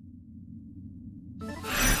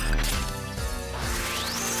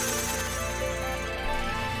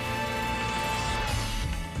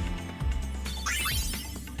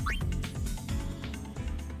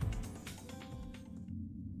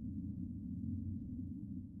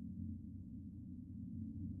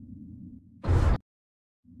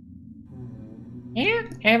 Yeah,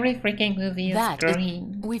 every freaking movie is That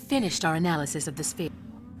green. We finished our analysis of the sphere.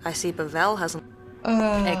 I see Pavel hasn't.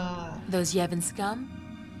 Those Yevon scum?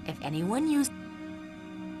 If anyone used.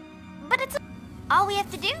 But it's all we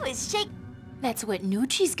have to do is shake. That's what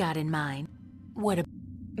Nucci's got in mind. What a.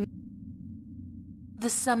 The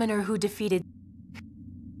summoner who defeated.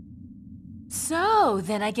 So,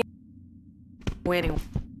 then I get. Waiting.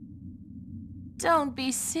 Don't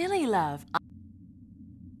be silly, love.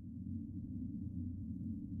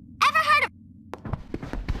 Ever heard of...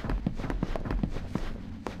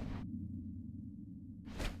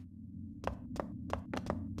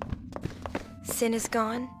 Sin is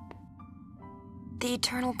gone. The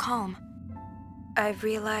eternal calm. I've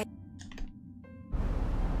realized...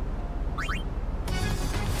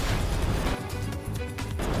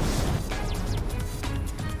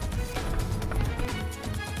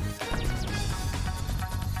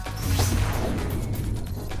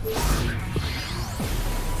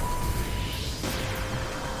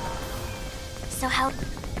 So how...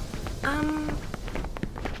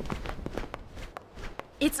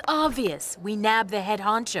 It's obvious. We nab the head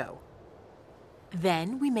honcho.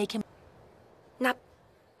 Then we make him... Not...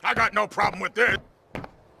 I got no problem with this.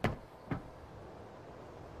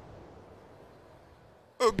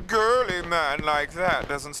 A girly man like that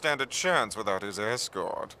doesn't stand a chance without his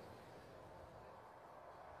escort.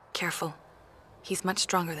 Careful. He's much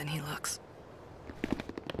stronger than he looks.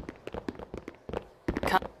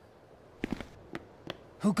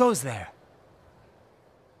 Who goes there?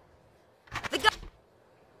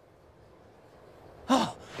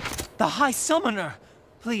 Oh, the High Summoner!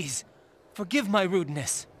 Please, forgive my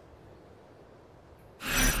rudeness.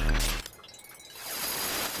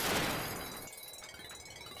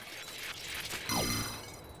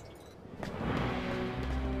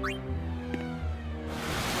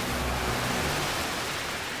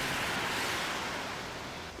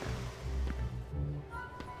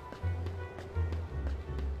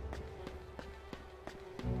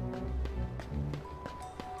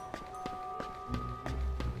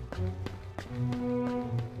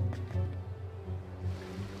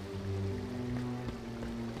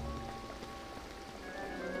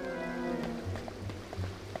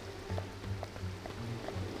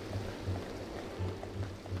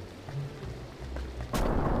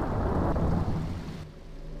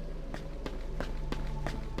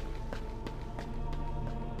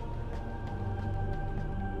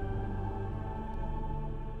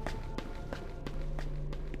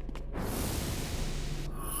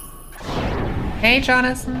 Hey,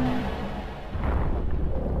 Jonathan.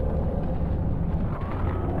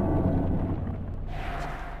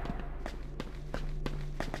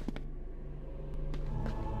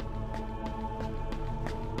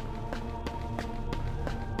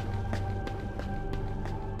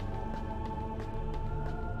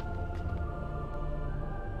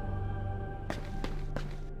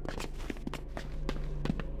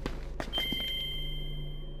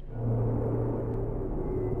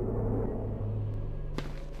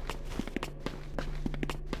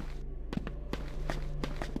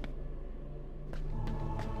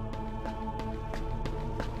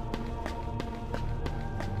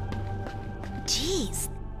 Jeez.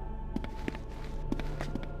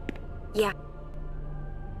 Yeah.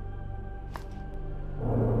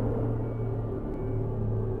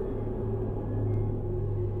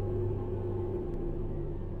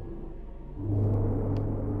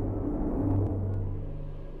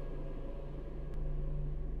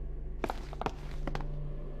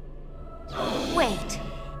 Wait.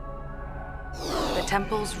 The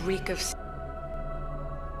temples reek of...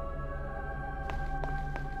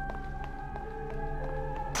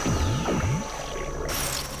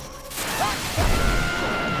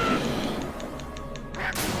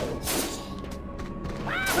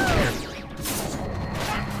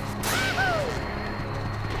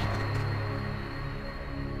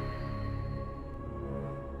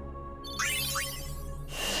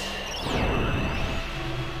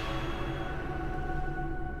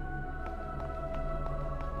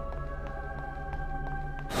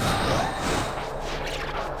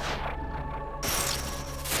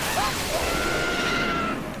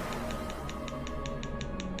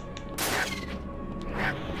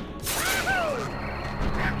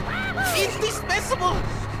 Invincible!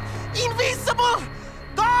 Invincible!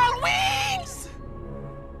 Gull wings!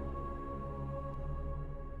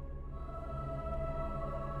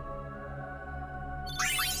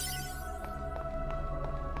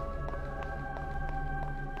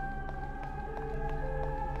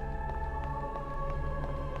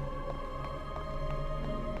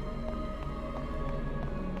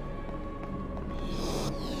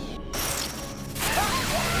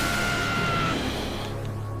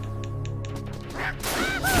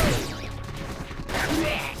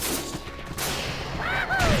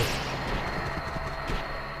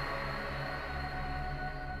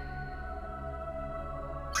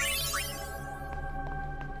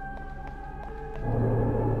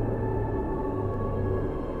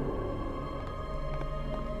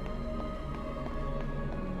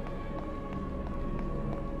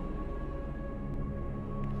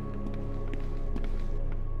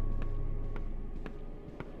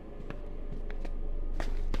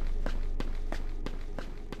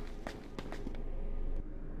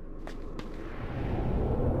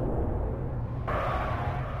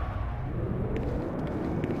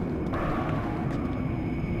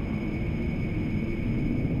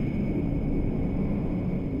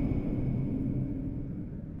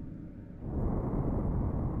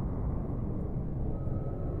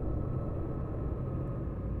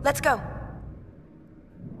 Let's go.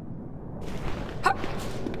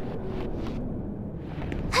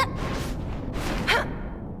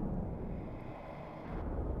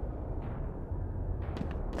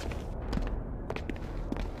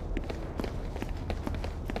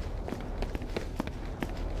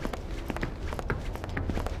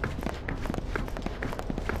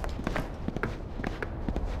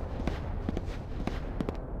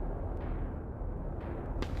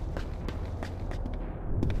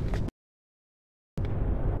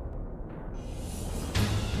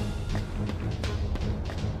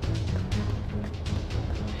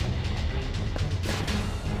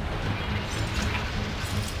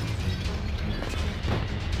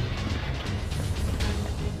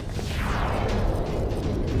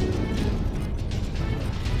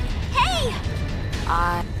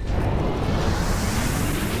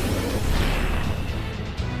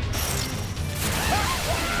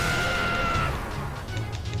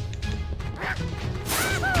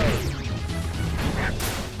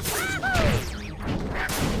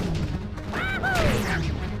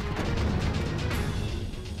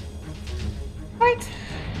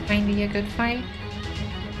 Finally a good fight.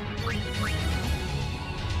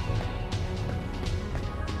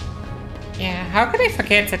 Yeah, how could I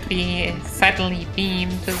forget that we suddenly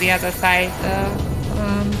beamed to the other side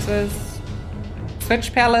of this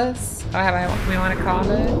Switch Palace, or however we want to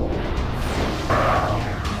call it.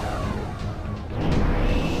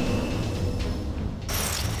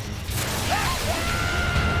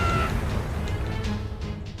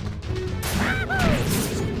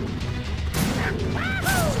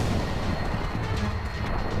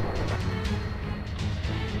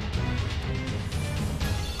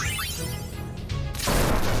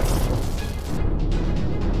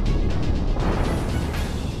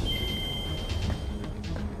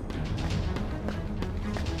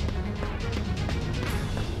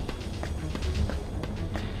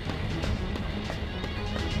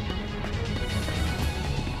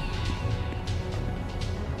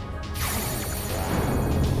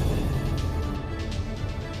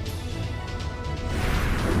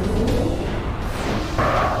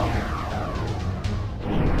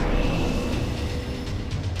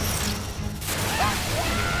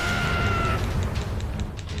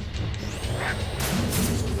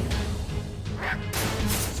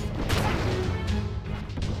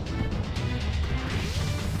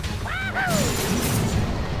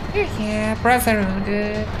 Yeah, brother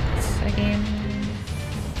wounded again.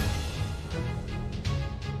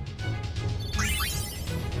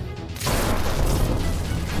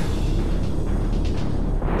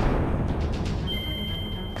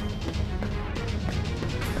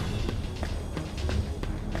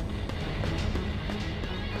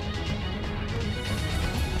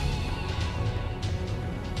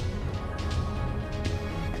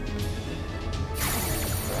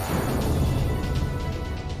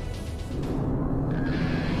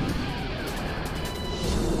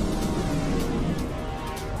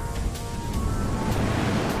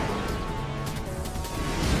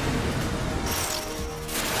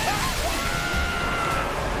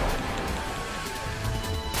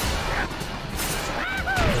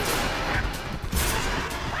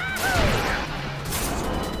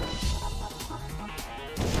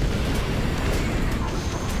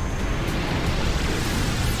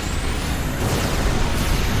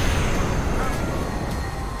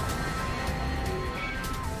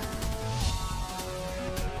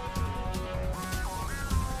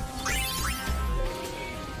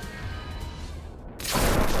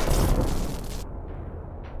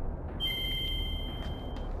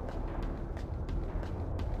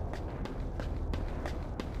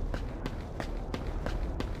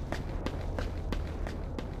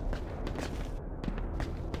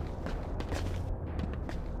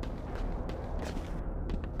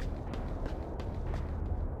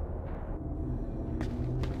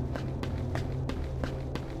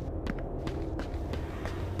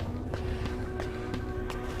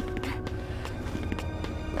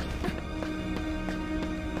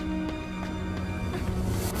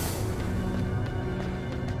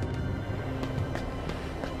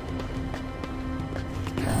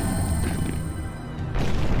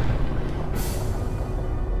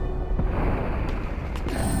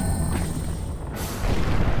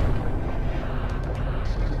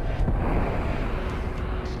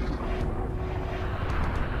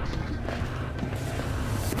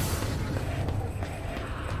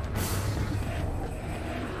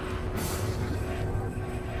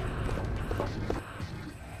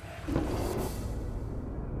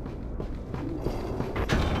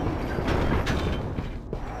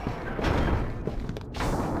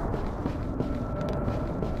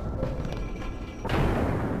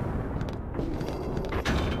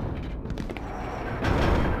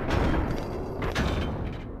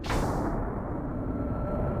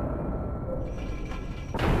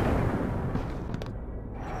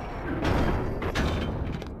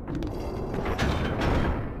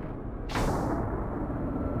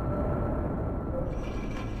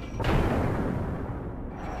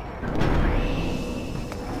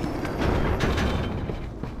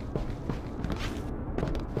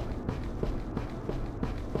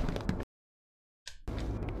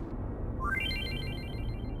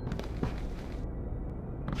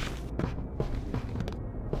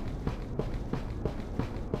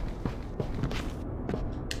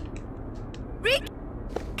 Rick!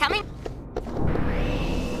 Coming!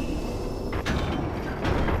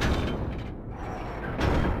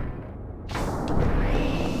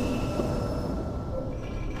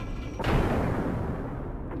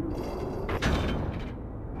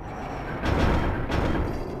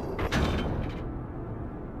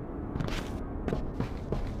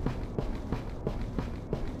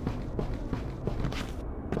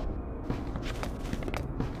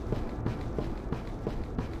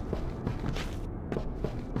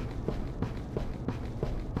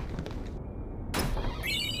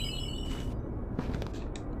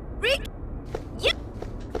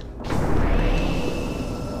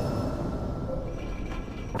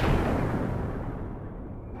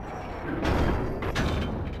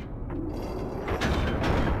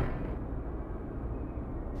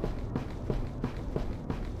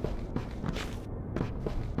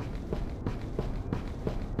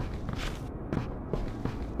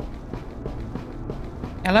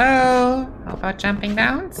 Hello? How about jumping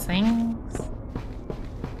down? Thanks.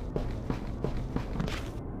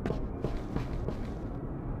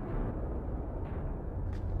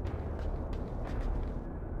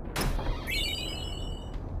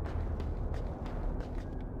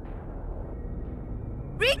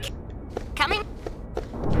 Rick! Coming!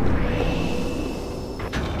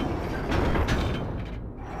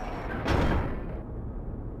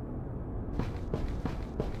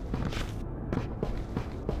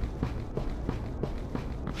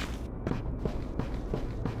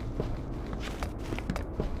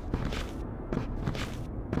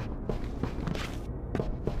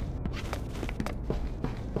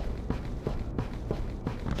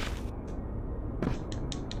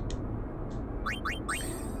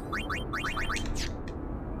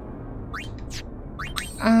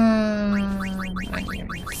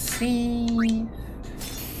 Let's see.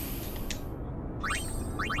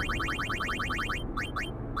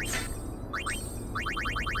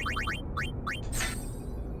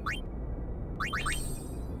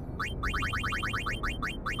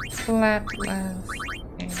 Flatless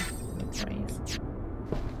and raised.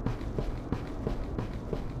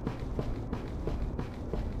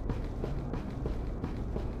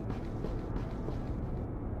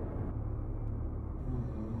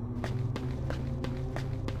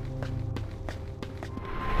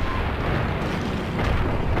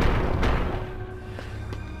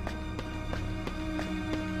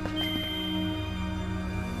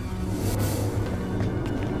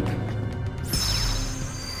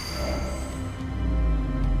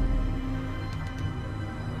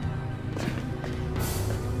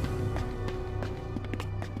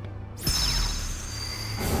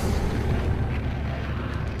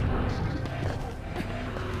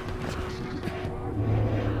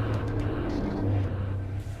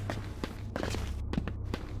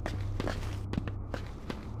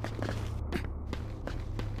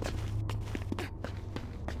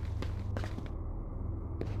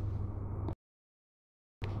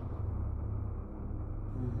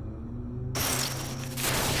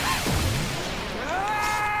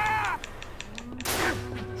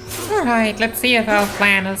 Alright, let's see if our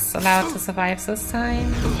plan is allowed to survive this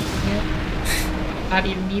time. Yep. Not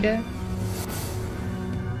even needed.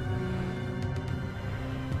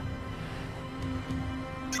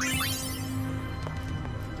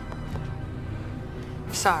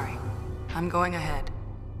 Sorry, I'm going ahead.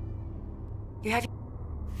 You have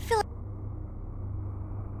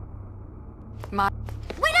my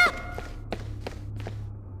Wait up!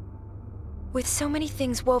 With so many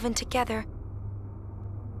things woven together,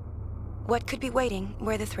 what could be waiting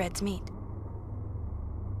where the threads meet?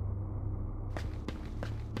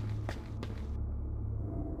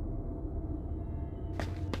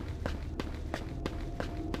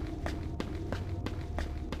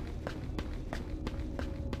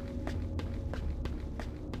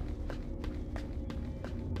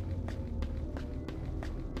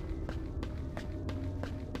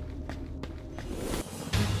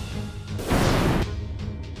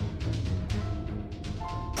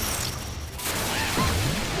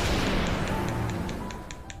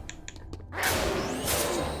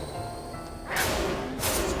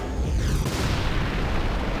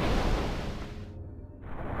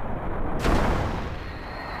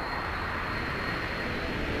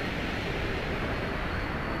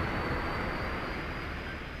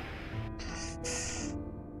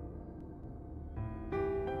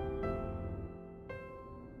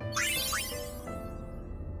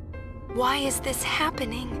 Why is this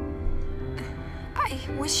happening? I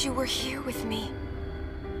wish you were here with me.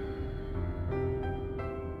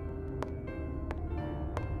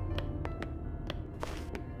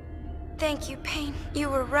 Thank you, Pain. You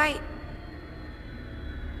were right.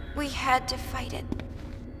 We had to fight it,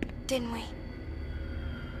 didn't we?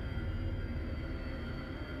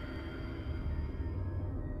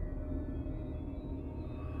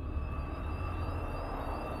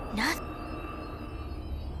 Nothing.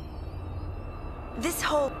 This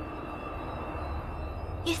whole...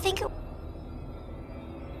 You think it...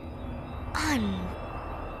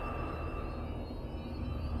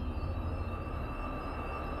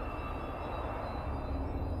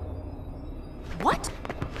 What?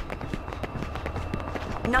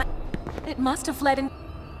 Not... It must have fled in...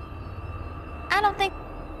 I don't think...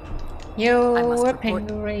 You're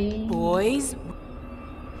penguin. Boys?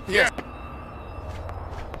 Yeah.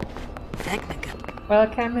 Technica.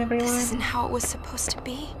 Welcome, everyone. This isn't how it was supposed to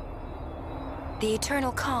be. The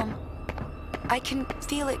eternal calm. I can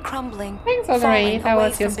feel it crumbling, Thanks, falling Alright. How away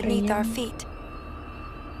was your from beneath stream? our feet.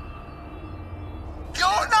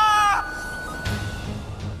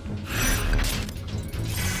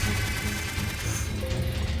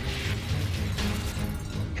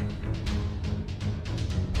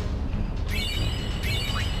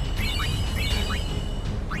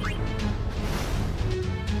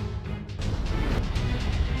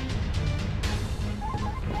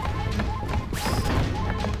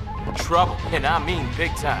 Trouble, and I mean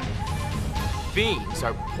big time. Fiends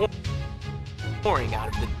are pouring out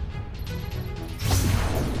of the...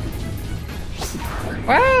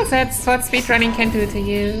 Well, that's what speedrunning can do to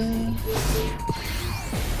you.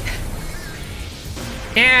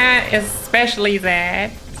 Yeah, especially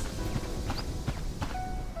that.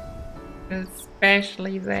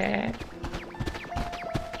 Especially that.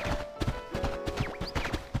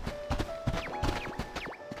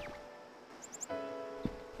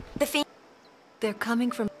 They're coming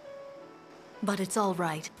from... But it's all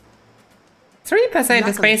right. 3%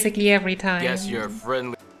 is basically every time. Guess you're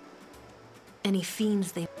friendly. Any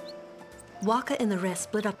fiends they... Waka and the rest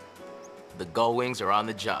split up. The Gullwings are on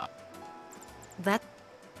the job. That...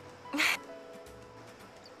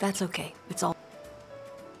 That's okay. It's all...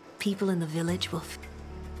 People in the village will...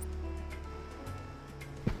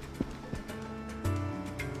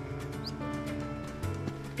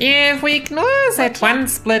 If we ignore that one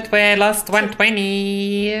split where I lost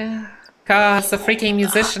 120, cause the freaking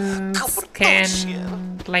musicians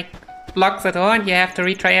can, like, block the door and you have to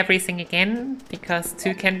retry everything again, because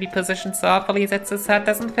 2 can be positioned so awfully that this hut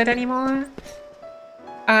doesn't fit anymore.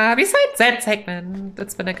 Besides that segment,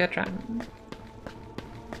 it's been a good run.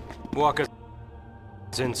 Walker's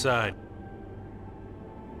inside.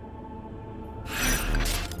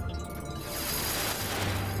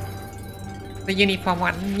 The uniform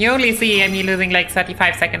one. You only see me losing like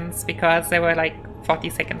 35 seconds because there were like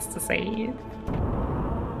 40 seconds to save.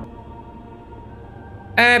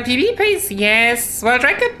 PB pace, yes. World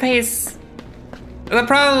record pace. The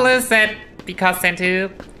problem is that because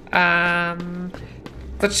Sentu,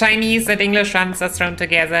 the Chinese and English runs are thrown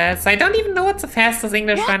together, so I don't even know what the fastest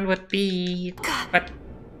English run would be, but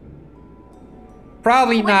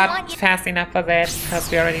probably not fast enough for that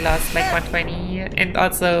because we already lost like 120, and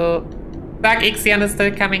also Dark Ixion is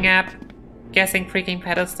still coming up. Guessing freaking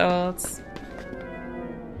pedestals.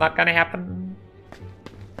 Not gonna happen.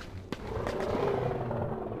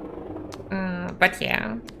 But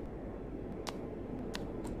yeah.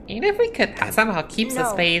 Even if we could somehow keep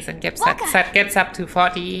the space and gets up to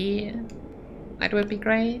 40, that would be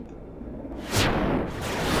great.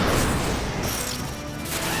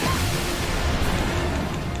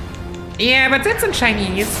 Yeah, but that's in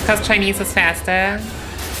Chinese, because Chinese is faster.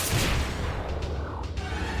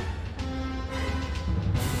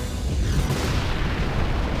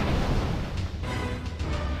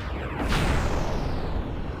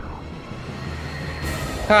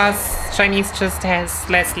 Because Chinese just has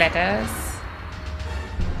less letters.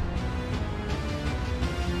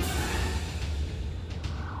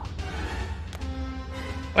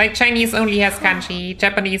 Like, Chinese only has kanji,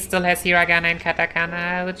 Japanese still has hiragana and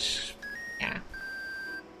katakana, which, yeah.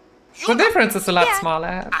 The difference is a lot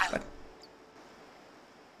smaller, but...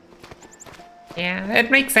 Yeah, it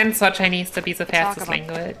makes sense for Chinese to be the fastest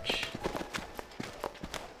language.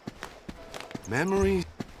 Memories?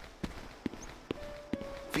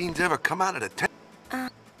 Fiends ever come out of the tent?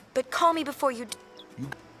 But call me before you...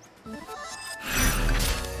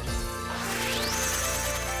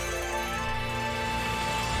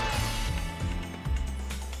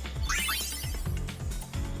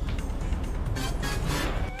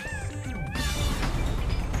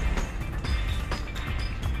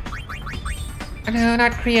 No,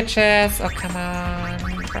 not creatures. Oh, come on,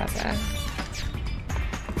 brother.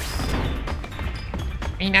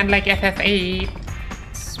 I mean, unlike FF8,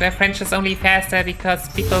 where French is only faster because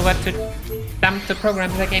people want to dumped the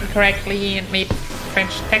programs again correctly and made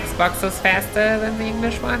French text boxes faster than the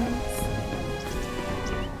English ones.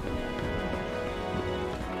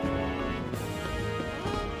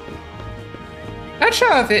 Not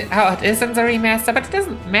sure how it is in the remaster, but it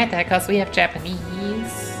doesn't matter because we have Japanese.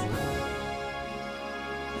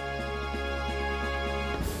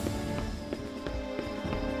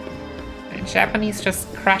 And Japanese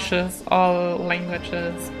just crushes all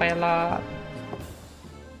languages by a lot.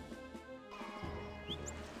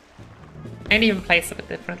 And even plays a bit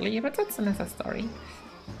differently, but that's another story.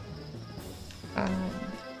 I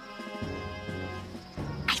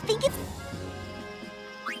think it's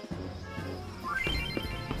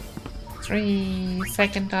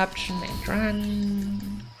 3-second option and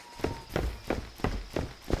run.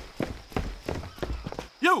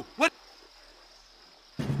 You! What?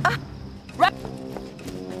 Right.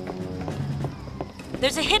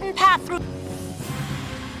 There's a hidden path through.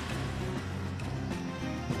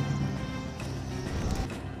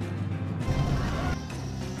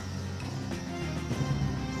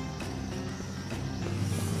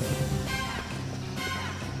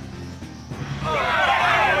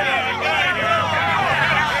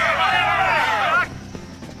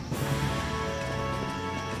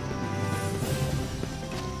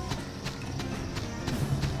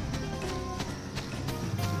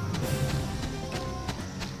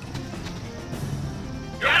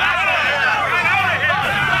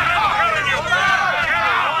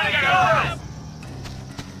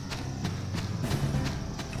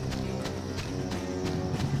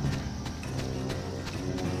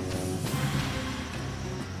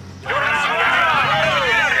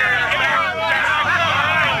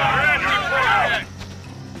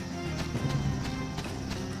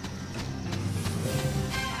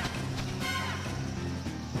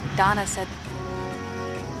 Donna said...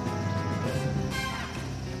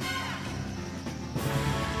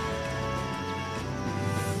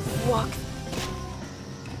 Walk.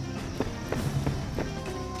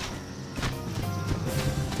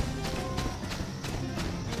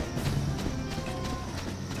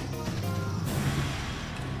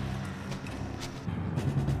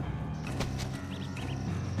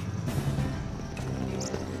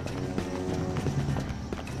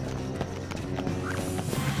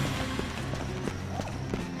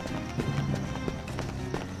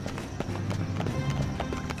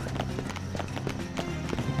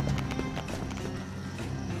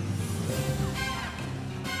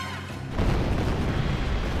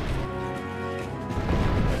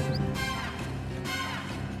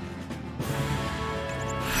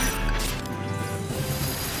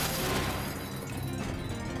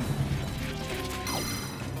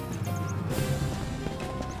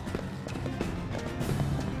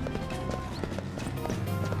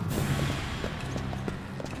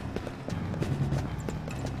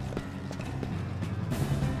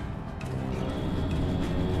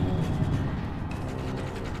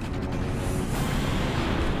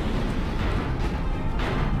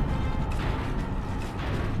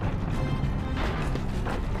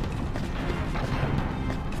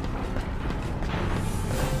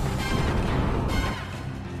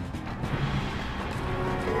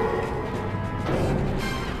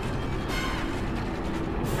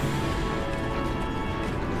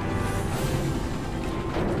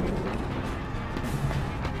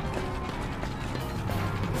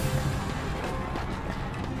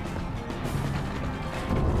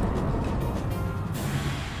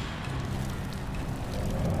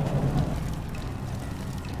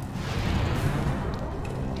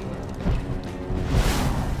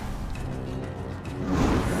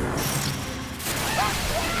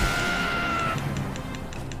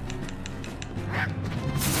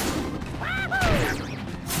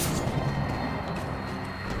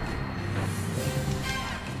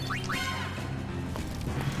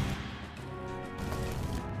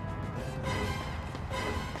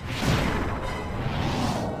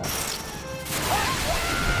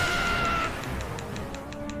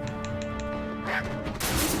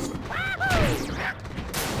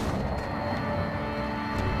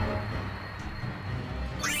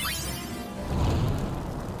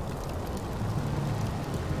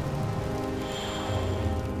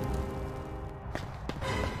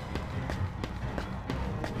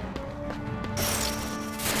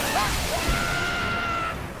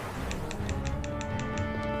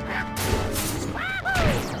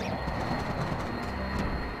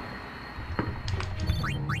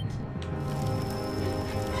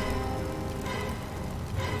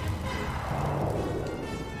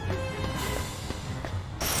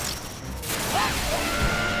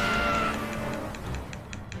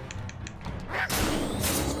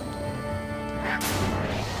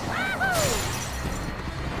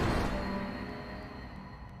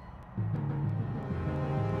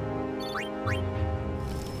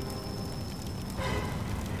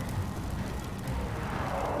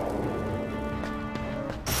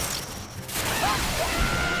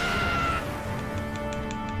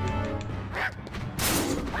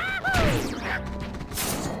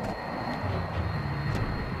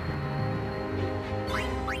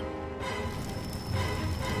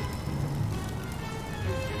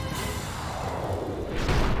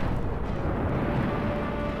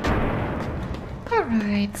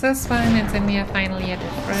 Alright, this one, and then we are finally at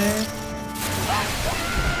the first.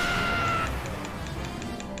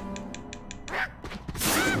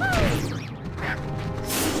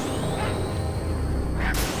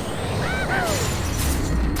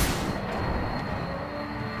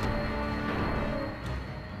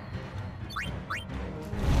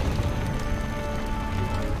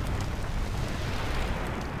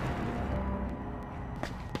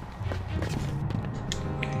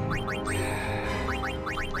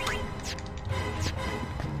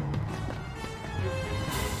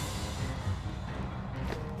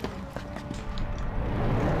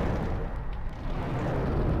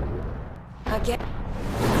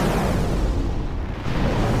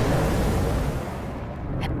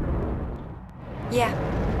 Yeah.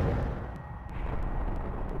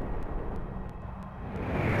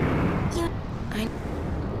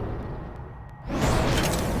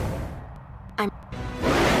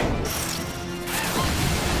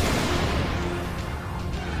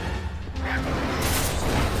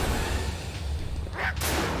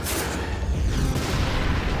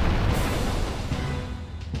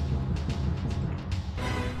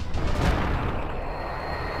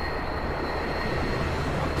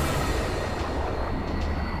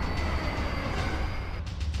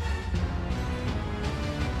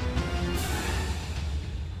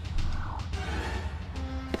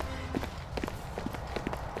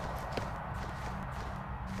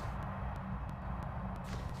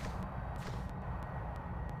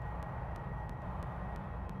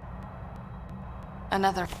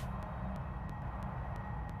 Another.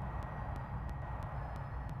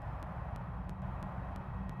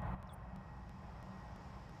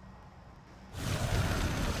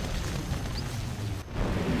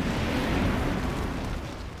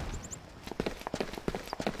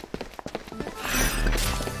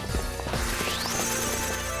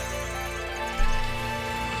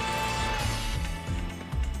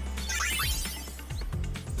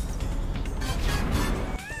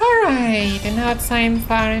 Alright, and now it's time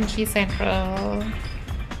for RNG Central.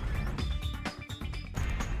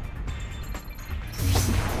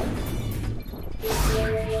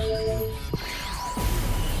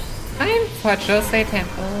 Time for Jose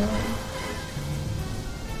Temple.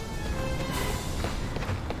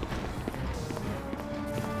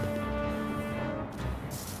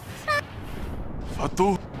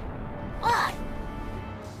 Fatu? What?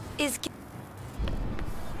 Is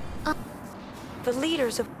the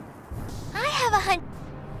leaders of... I have a hunch.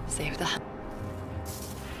 Save the hunt.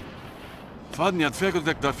 Fadni had vergot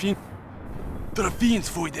dat Darfin. Darfin's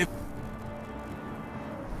void.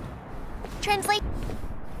 Translate.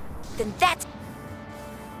 Then that's...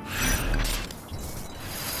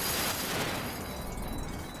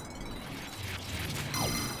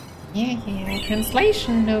 Yeah,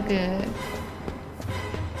 translation no good.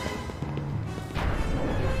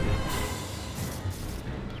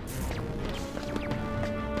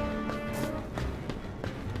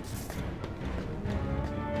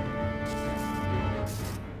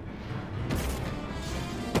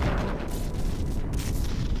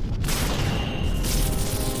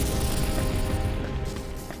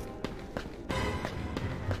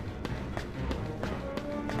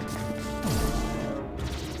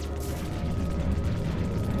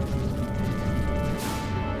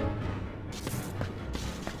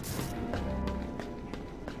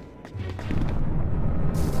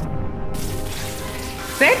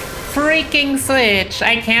 That freaking switch!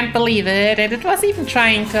 I can't believe it, and it was even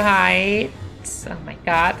trying to hide. Oh my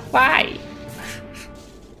god, why?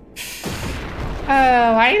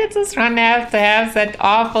 Oh, why did this run have to have that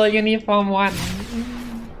awful uniform one?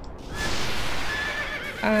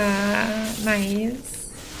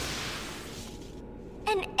 Nice.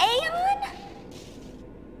 An Aeon?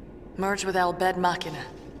 Merge with Al Bed Machina.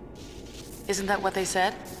 Isn't that what they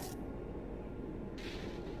said?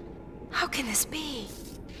 How can this be?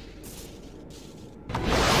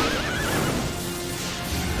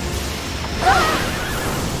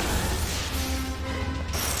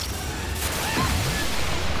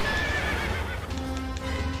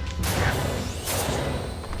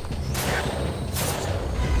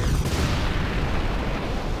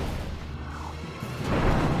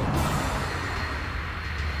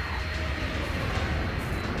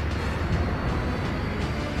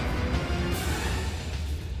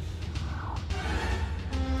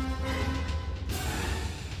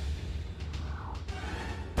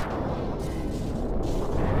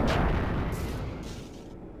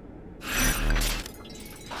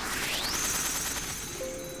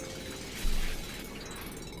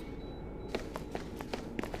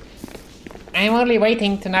 I'm only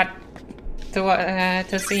waiting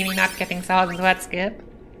to see me not getting 1000-word skip.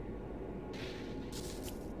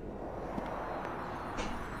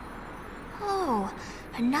 Oh,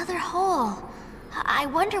 another hole. I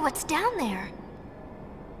wonder what's down there.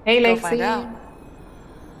 Hey, Go Lexi. find out.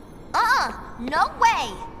 No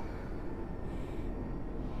way!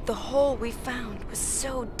 The hole we found was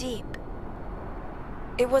so deep.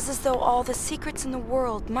 It was as though all the secrets in the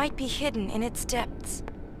world might be hidden in its depths.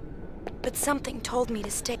 But something told me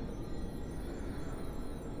to stay.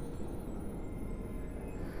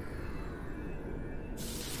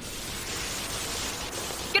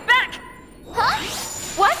 Get back! Huh?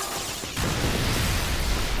 What?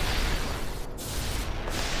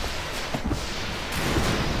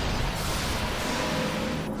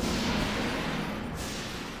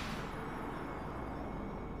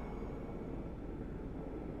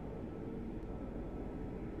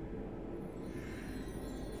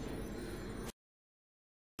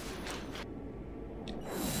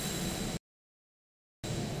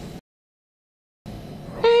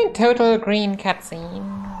 Total green cutscene.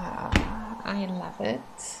 I love it.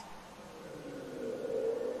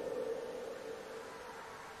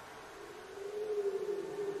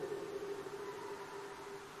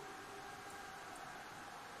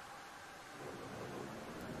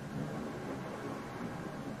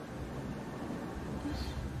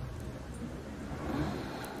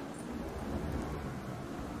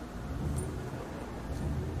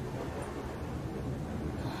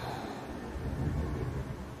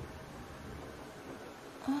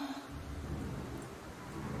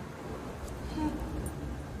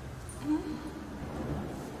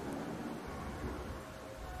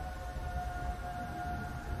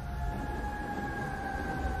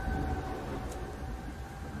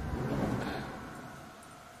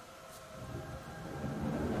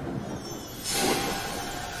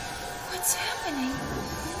 What's happening?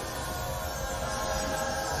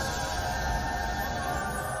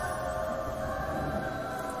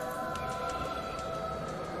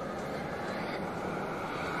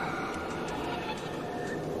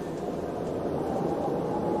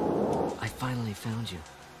 I finally found you.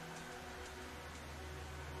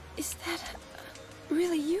 Is that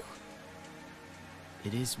really you?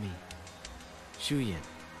 It is me. Shuyan.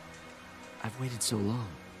 I've waited so long.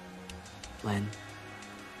 Len.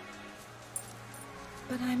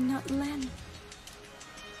 But I'm not Len.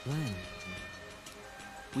 Len.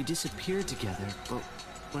 We disappeared together, but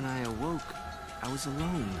when I awoke, I was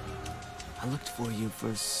alone. I looked for you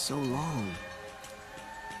for so long.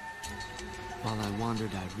 While I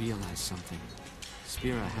wandered, I realized something.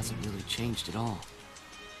 Spira hasn't really changed at all.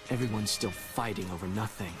 Everyone's still fighting over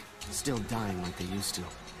nothing. Still dying like they used to.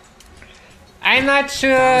 I'm not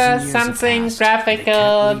sure, something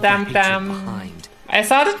graphical, dum-dum. I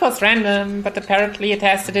thought it was random, but apparently it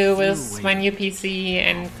has to do with my new PC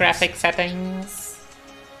and graphic settings.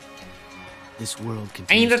 This world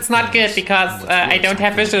I mean, that's not good because I don't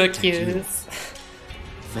have visual cues.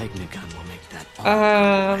 Vegnagun will make that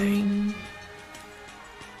all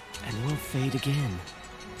and we'll fade again.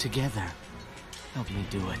 Together. Help me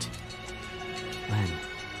do it. Len.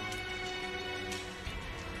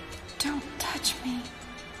 Don't touch me.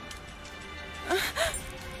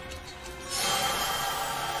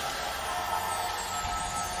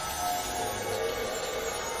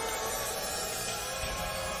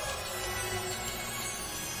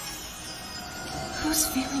 Whose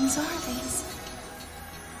feelings are these?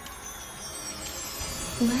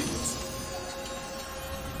 Len's?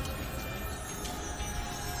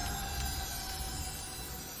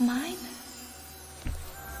 Mine?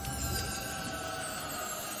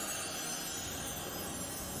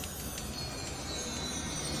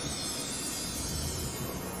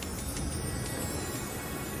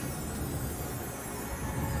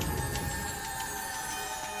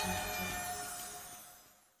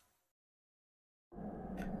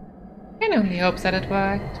 I can only hope that it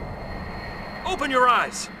worked. Open your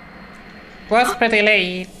eyes! Was pretty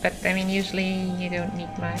late, but I mean, usually you don't need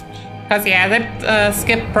much. Cause yeah, that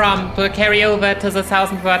skip prompt will carry over to the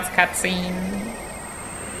 1000 words cutscene.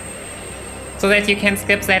 So that you can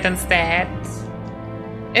skip that instead.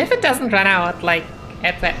 If it doesn't run out, like,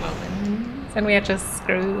 at that moment, then we are just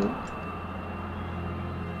screwed.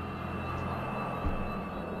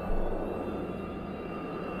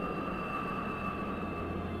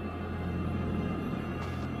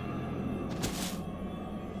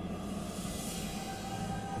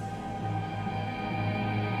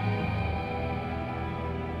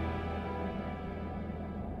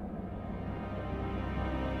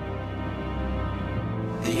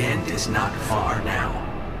 The end is not far now.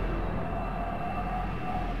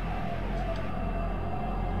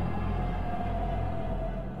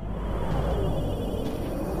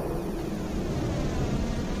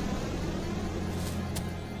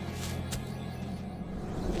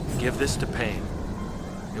 Give this to Pain.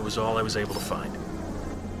 It was all I was able to find.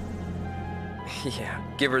 Yeah,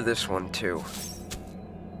 give her this one too.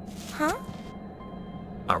 Huh?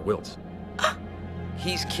 Our wills.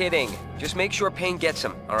 He's kidding. Just make sure Pain gets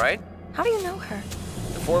him, all right? How do you know her?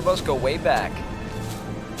 The four of us go way back.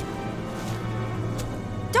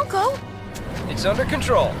 Don't go! It's under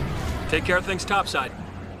control. Take care of things topside.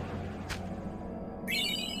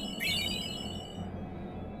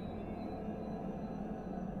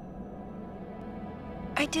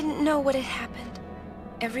 I didn't know what had happened.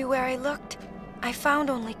 Everywhere I looked, I found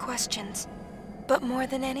only questions. But more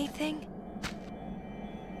than anything,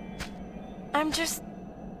 I'm just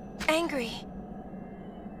angry.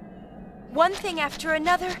 One thing after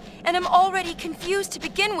another, and I'm already confused to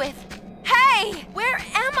begin with. Hey! Where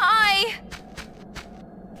am I?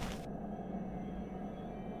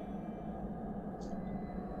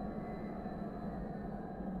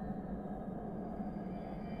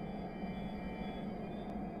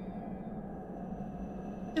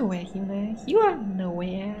 Nowhere, Yuna. You are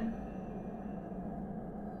nowhere.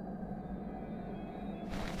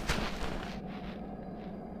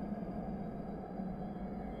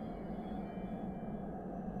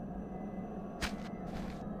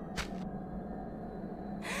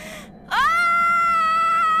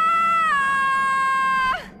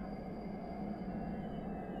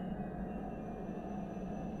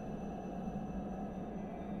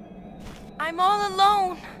 I'm all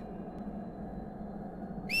alone.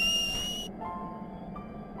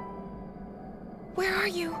 Where are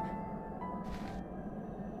you?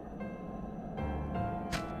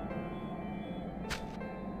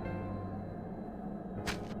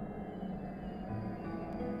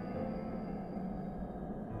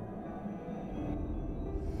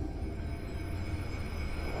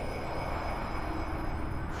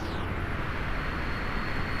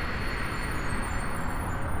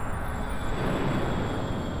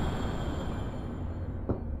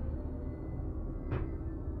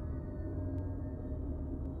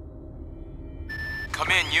 Come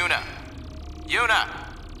in, Yuna. Yuna!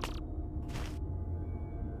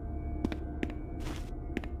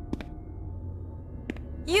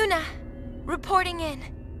 Yuna, reporting in.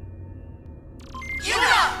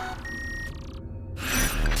 Yuna!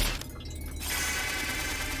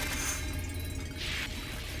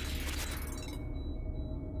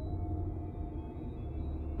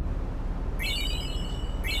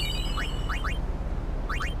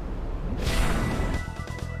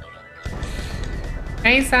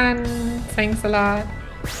 Hey, son. Thanks a lot.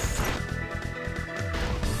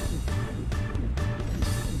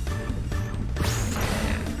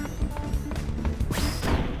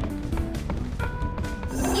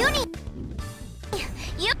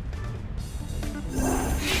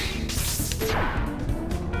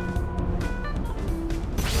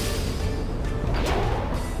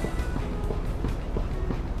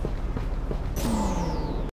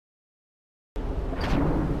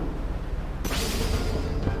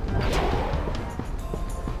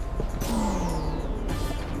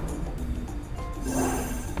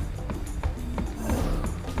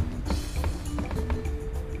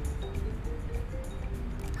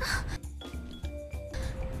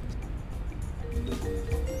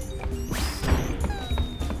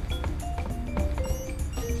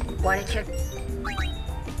 Want to check?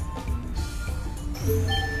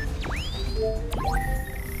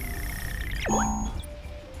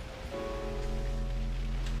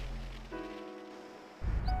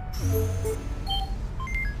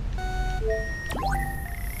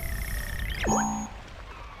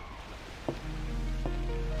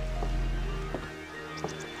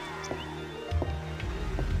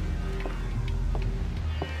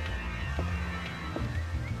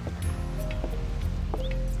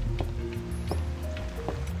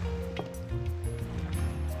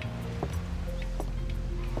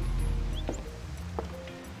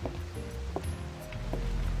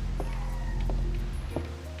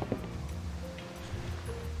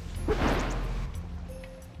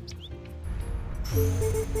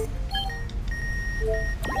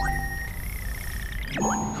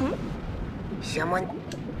 Someone?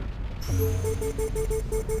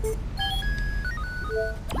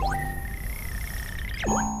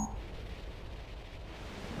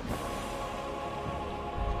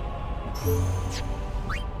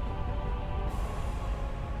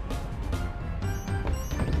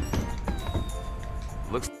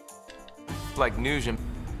 Looks like Nugent.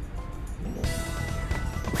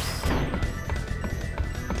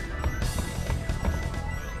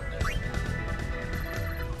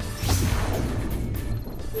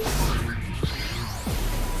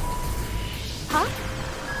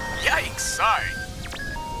 Yikes, sorry.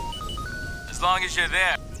 as you're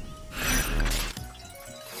there.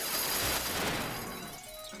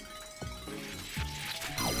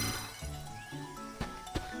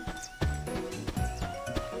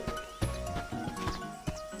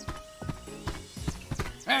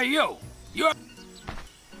 Hey, you! You're...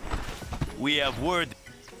 We have word...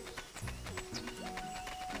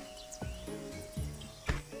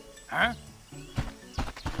 Huh?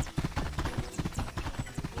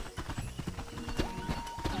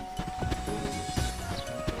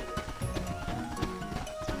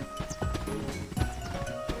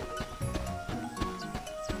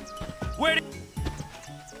 Where did...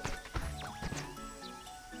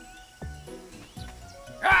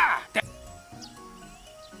 Ah!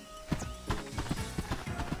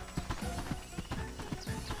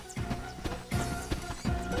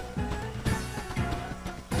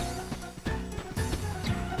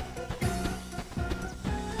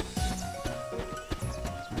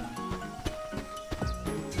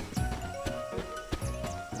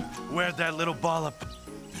 Where'd that little ball of...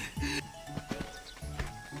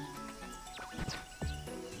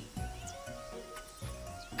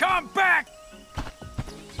 Come back!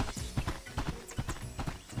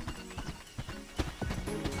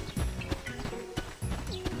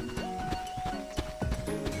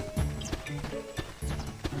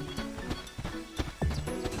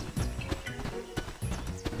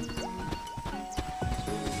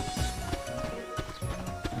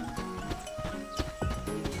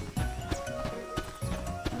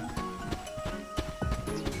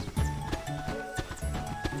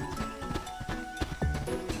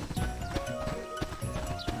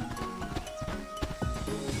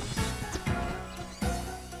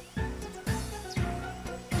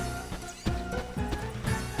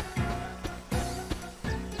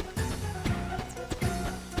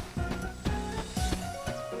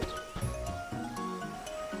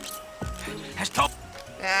 Has told...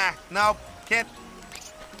 No, can't...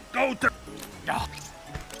 Go to... Oh.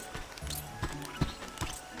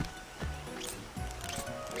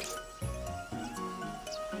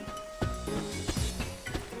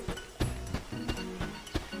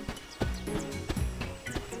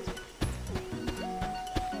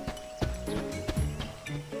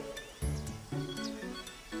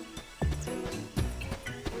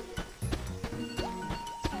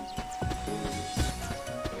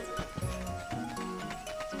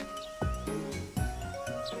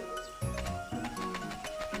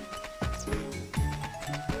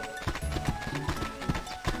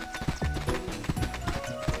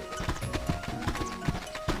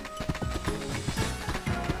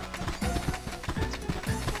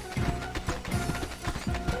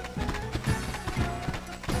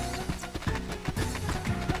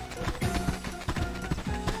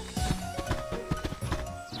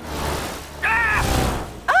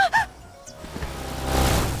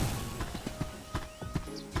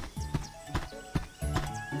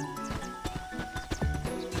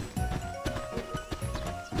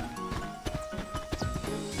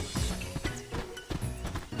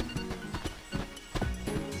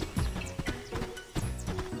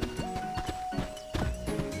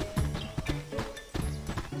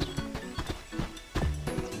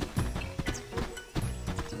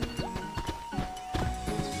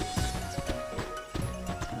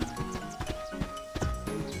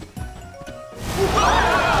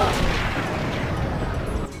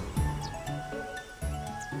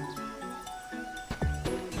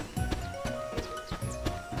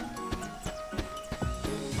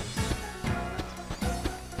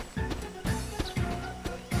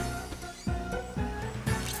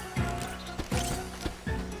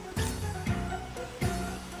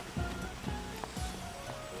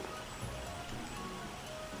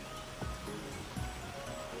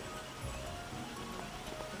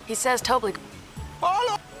 He says Toblik.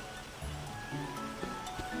 Follow!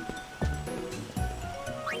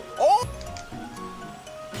 Oh!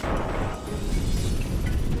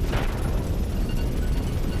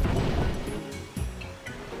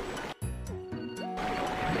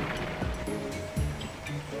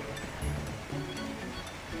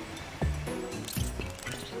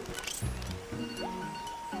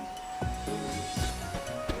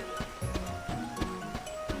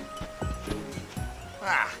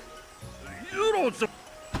 Ah. You don't...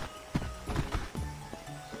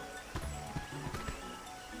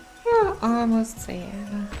 We're almost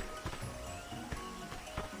there.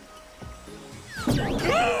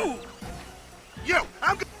 You!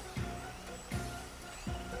 I'm...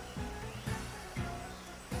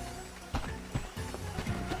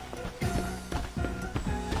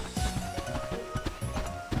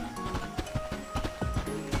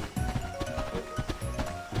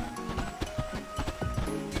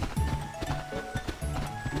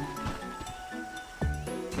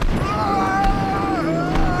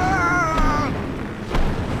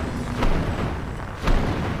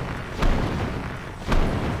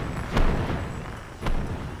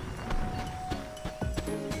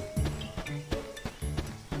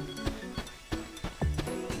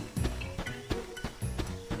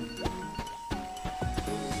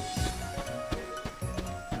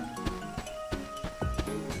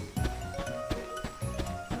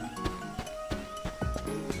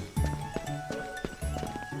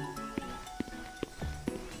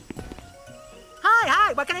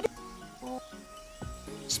 Hi, what can I do?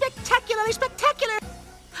 Spectacularly spectacular!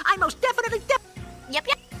 I most definitely Yep.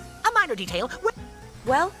 A minor detail.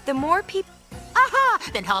 Well, the more people... Aha!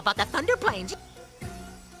 Then how about the thunder planes?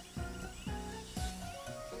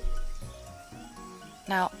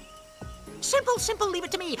 Now... Simple, leave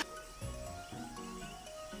it to me.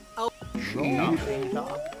 Oh.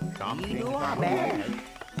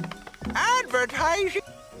 Advertising.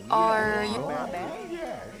 Are you...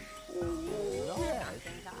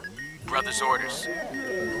 Brother's orders.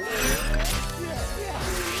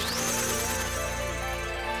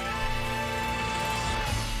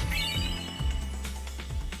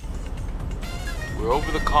 We're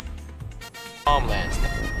over the calmlands now.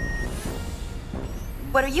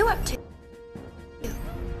 What are you up to?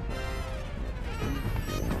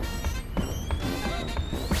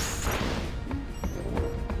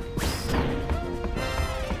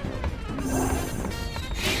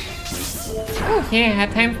 Yeah,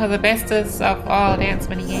 time for the bestest of all dance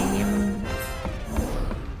minigames.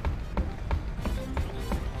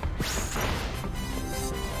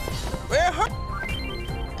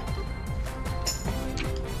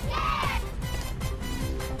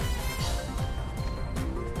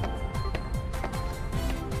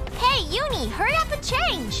 Hey, Uni, hurry up and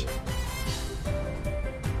change!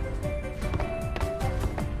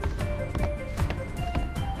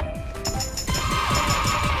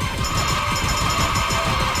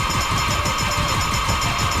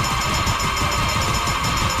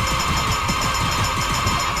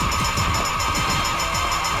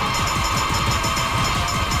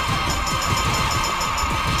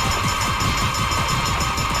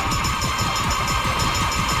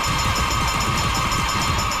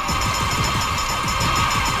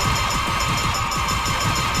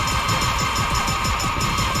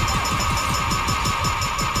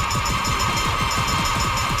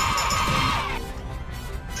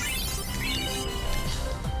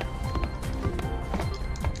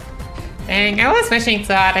 Dang, I was wishing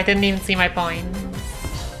so hard I didn't even see my points.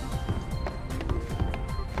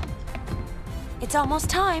 It's almost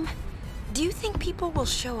time. Do you think people will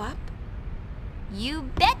show up? You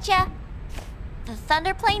betcha! The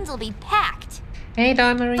thunder planes will be packed. Hey,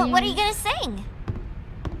 Dawn Marie. But what are you gonna sing?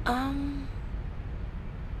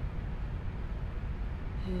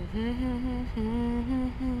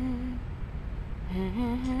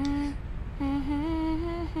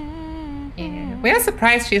 Yeah, we're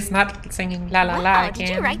surprised she's not singing La La La again.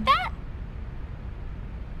 Did you write that?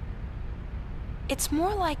 It's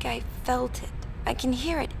more like I felt it. I can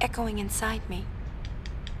hear it echoing inside me.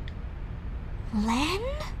 Len?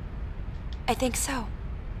 I think so.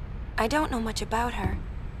 I don't know much about her,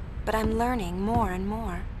 but I'm learning more and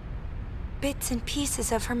more. Bits and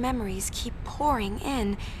pieces of her memories keep pouring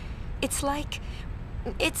in. It's like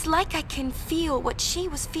I can feel what she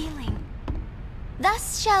was feeling.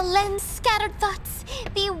 Thus shall Len's scattered thoughts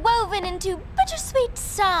be woven into bittersweet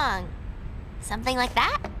song. Something like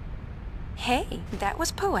that? Hey, that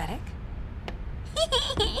was poetic.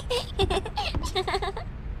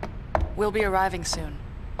 We'll be arriving soon.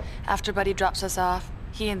 After Buddy drops us off,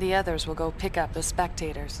 he and the others will go pick up the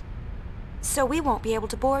spectators. So we won't be able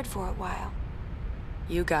to board for a while.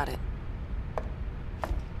 You got it.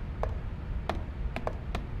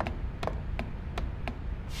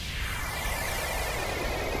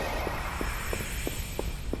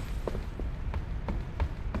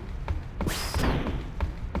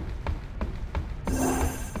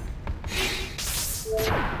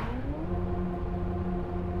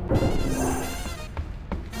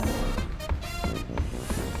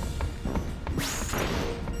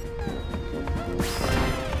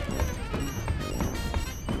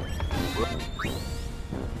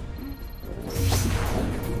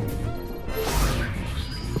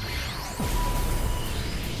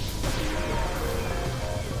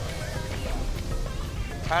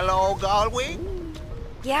 Hello, Galway?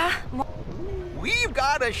 Yeah? We've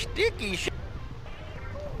got a sticky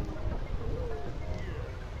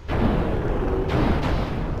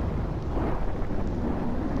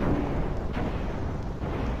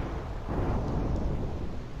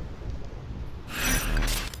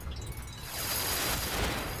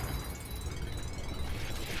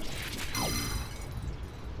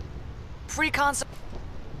Free console.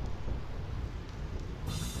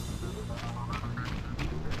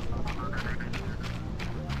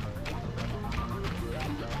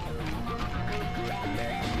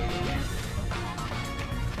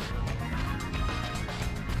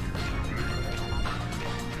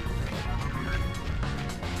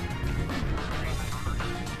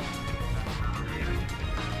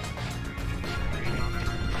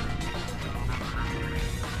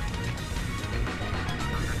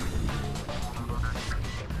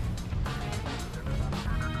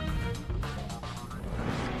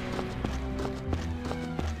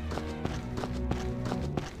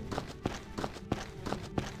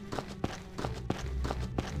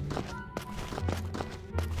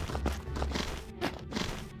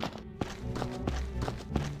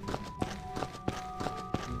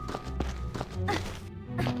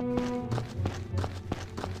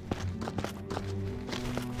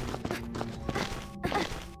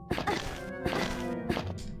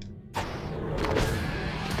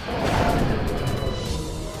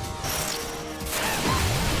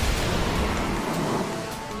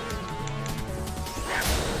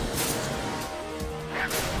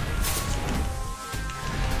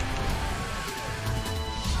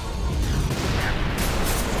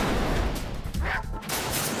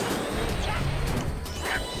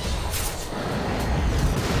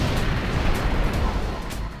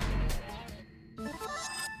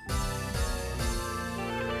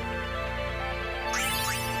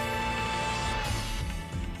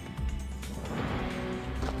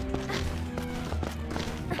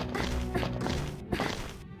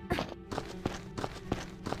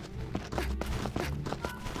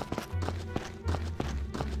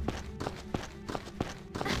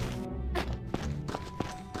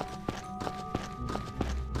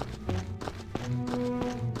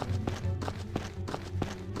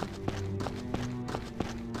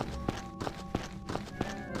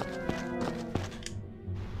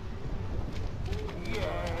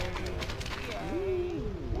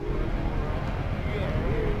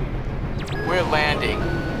 ending.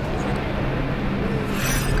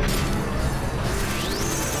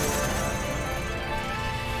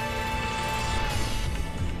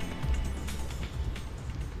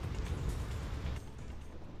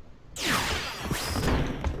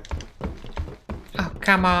 Oh,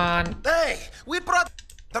 come on. Hey, we brought...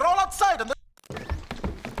 They're all outside on the...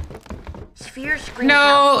 Sphere screen.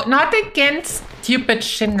 No, not against stupid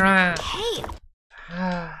Shinra. Hey.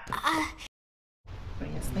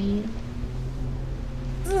 Seriously?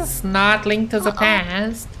 This is not linked to the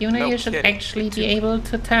past. You know, No you should kidding. actually be able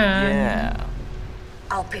to turn. Yeah.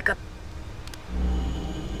 I'll pick up.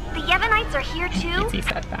 The Yevonites are here too? Easy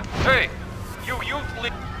said that. Hey, you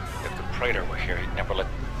leave. If the Praetor were here, he'd never let...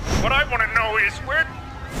 What I want to know is where...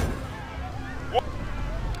 What?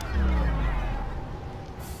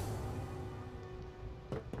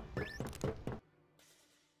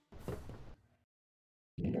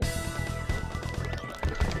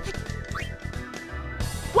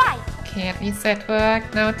 Why? Can't reset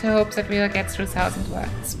work. Now to hope that we'll get through 1,000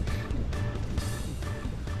 words.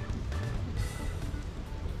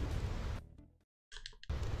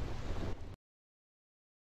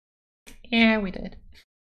 Yeah, we did.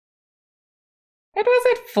 That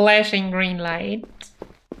was a flashing green light.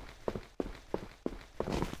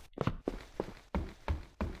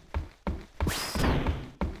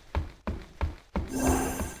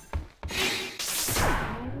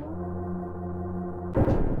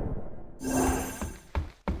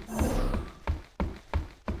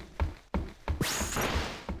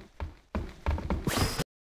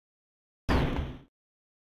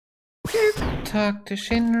 Talk to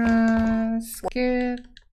Shinra. Skip.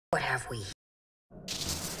 What have we?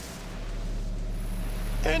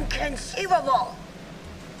 Inconceivable!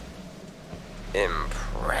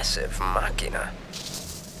 Impressive machina.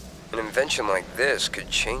 An invention like this could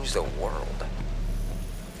change the world.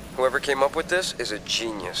 Whoever came up with this is a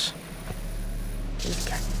genius. He's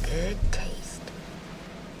got good taste.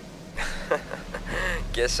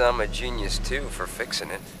 Guess I'm a genius too for fixing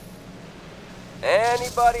it.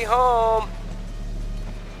 Anybody home?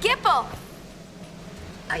 Gipple!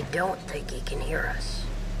 I don't think he can hear us.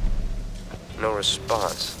 No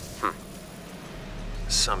response.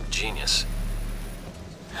 Some genius.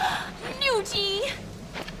 Nuji!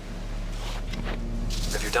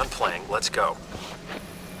 If you're done playing, let's go.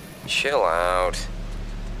 Chill out.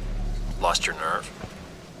 Lost your nerve?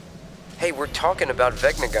 Hey, we're talking about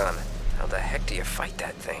Vegnagon. How the heck do you fight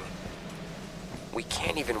that thing? We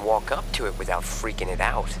can't even walk up to it without freaking it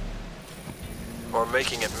out. Or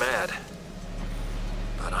making it mad.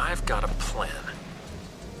 But I've got a plan.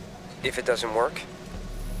 If it doesn't work?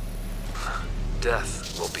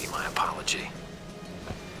 Death will be my apology.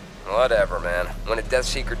 Whatever, man. When a Death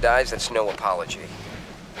Seeker dies, that's no apology.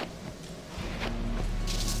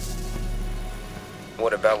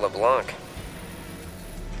 What about LeBlanc?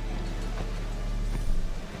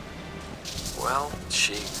 Well,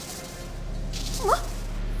 she... What?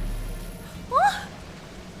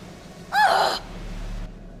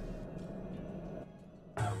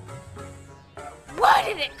 Why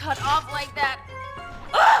did it cut off like that?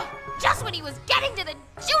 Ugh! Just when he was getting to the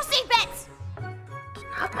juicy bits!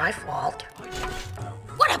 Not my fault.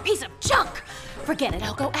 What a piece of junk! Forget it,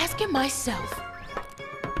 I'll go ask him myself.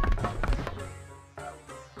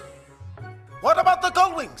 What about the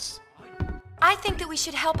Gullwings? I think that we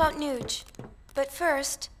should help out Nuge. But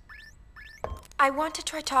first, I want to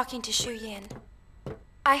try talking to Shu Yin.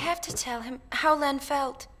 I have to tell him how Len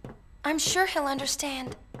felt. I'm sure he'll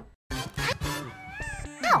understand.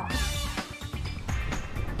 Ow!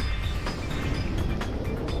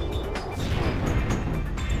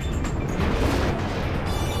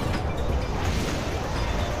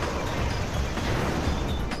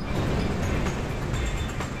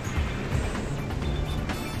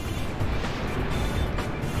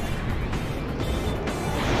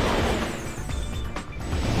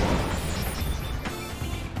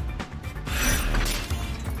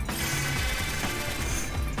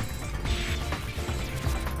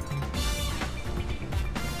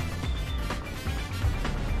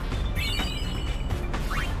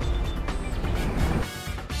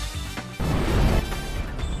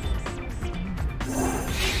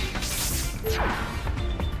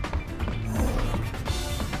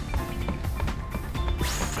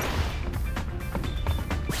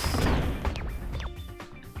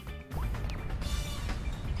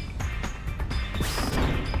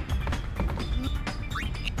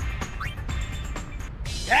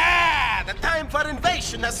 Yeah, the time for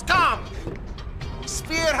invasion has come.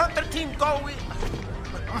 Spear Hunter team go with...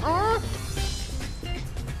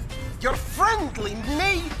 Your friendly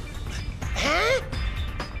name... Huh?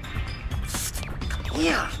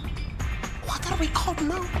 Here. What are we called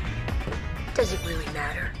now? Does it really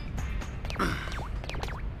matter?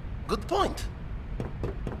 Good point.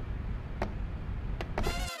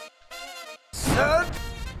 Sir?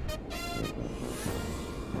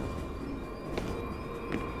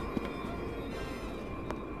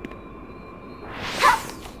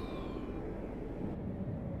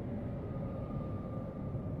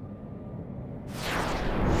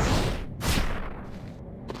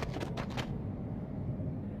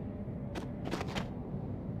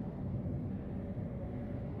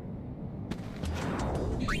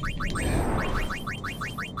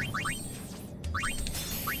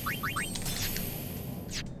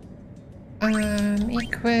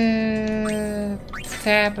 Equip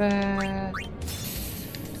tablet.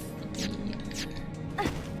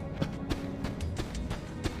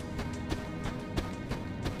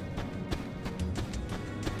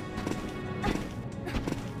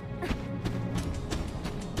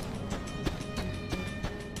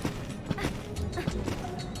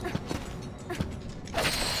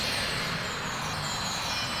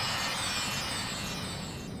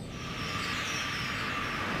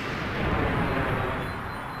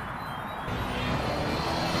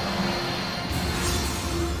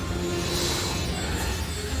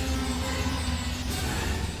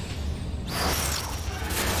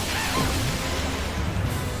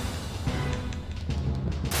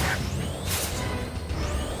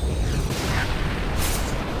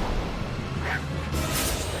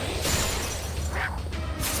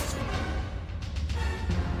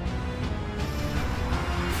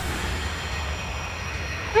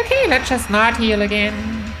 Okay, let's just not heal again.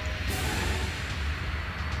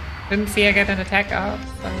 Didn't see I get an attack off,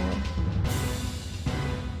 so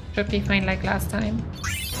should be fine like last time.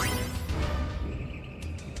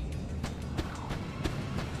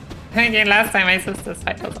 Again, last time my sister's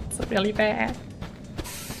fight was also really bad.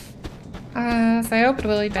 So I hope it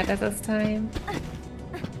will be better this time.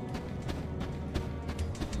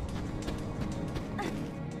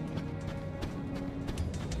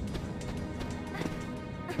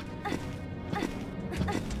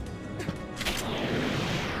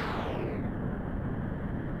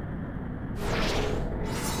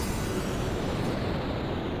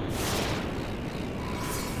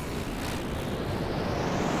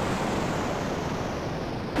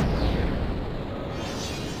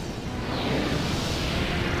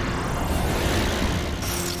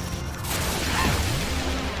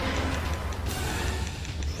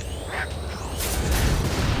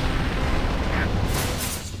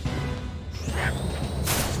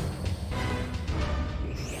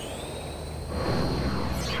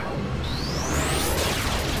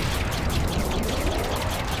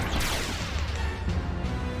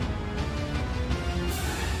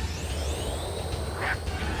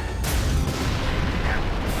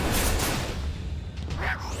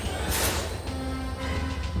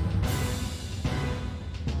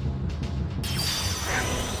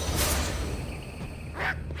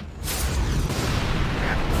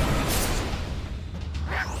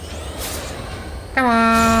 Come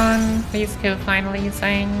on, please kill finally,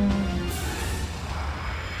 Zang.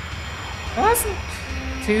 It wasn't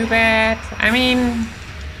too bad. I mean,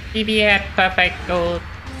 BB had perfect gold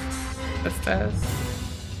sisters.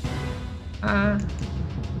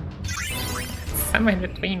 Somewhere in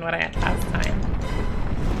between what I had last time.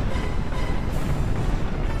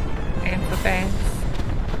 And the best.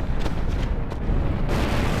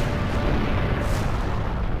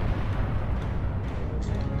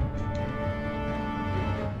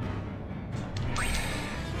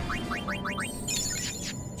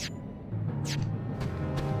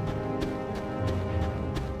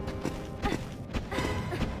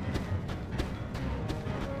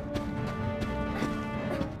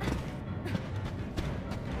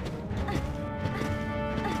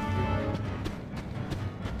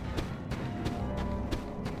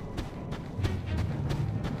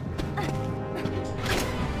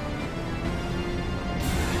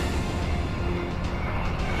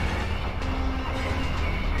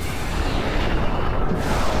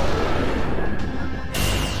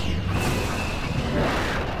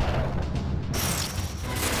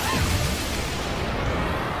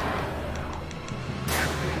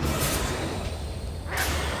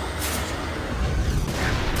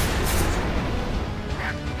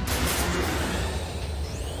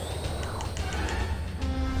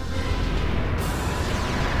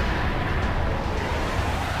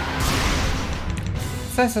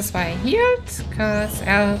 This is why I healed, because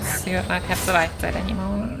else you would not have survived that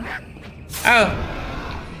anymore. Oh!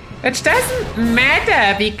 Which doesn't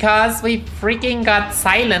matter because we freaking got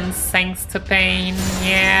silence thanks to pain.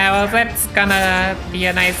 Yeah, well that's gonna be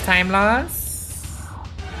a nice time loss.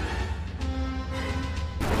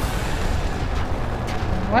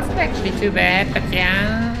 Wasn't actually too bad, but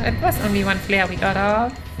yeah, it was only one flare we got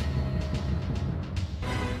off.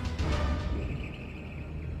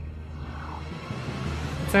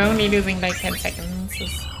 So only losing like 10 seconds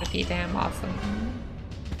is pretty damn awesome.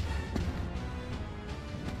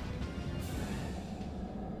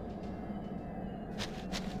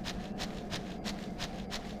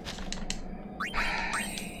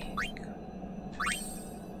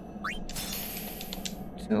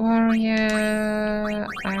 Warrior,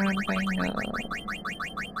 Iron Rhino.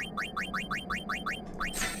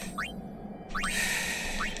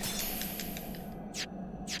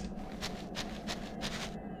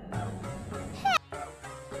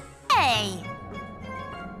 Hey!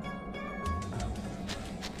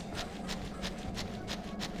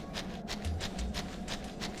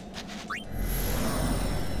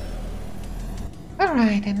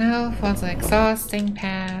 Alright, and now for the exhausting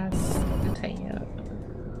pass.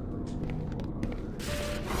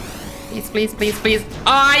 Please, please, please, please.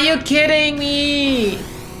 Oh, are you kidding me?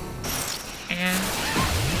 Yeah.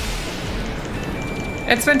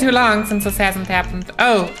 It's been too long since this hasn't happened.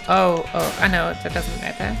 Oh, I know, that doesn't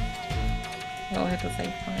matter. We'll hit the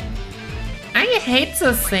save point. I hate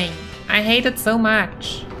this thing. I hate it so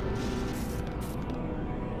much.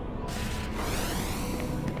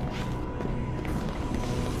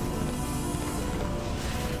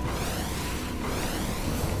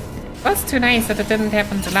 It was too nice that it didn't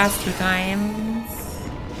happen the last 2 times.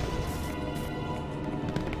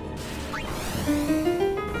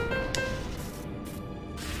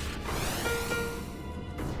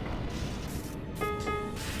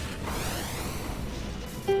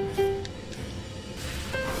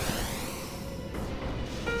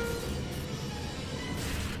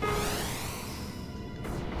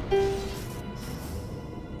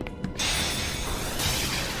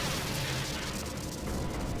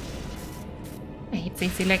 I hate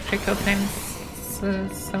these electrical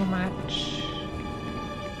fences so much.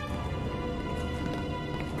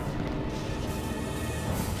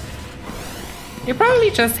 You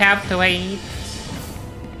probably just have to wait.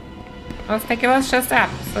 I was like, it was just up,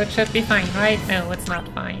 so it should be fine, right? No, it's not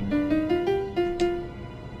fine.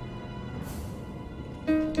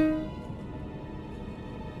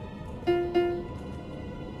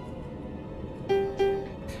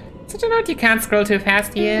 So note you can't scroll too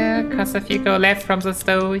fast here, because if you go left from the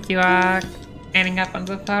stove, you are ending up on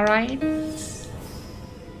the far right.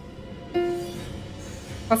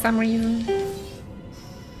 For some reason.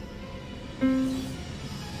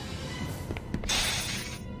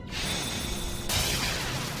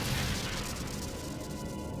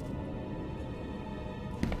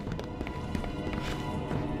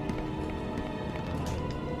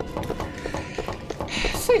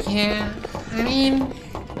 So yeah, I mean,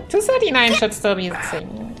 239 should still be the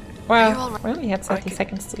thing. Well, we only had 30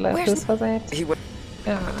 seconds to lose for that.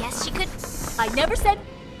 I guess she could. I never said.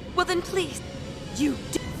 Well then please. You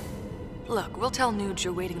Look, we'll tell Nuge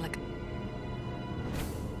you're waiting like...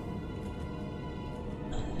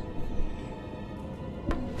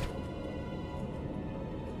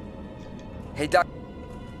 Hey, Doc.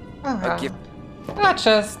 Not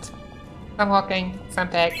just some walking, some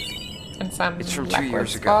tech, and some It's from 2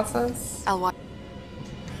 years ago. bosses. I'll watch.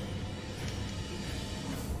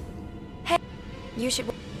 Hey, you should...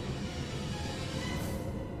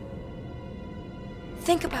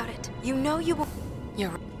 Think about it. You know you will...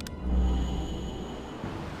 You're right.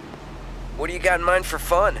 What do you got in mind for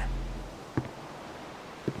fun?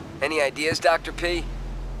 Any ideas, Dr. P?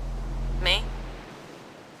 Me?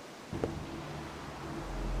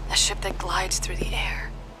 A ship that glides through the air.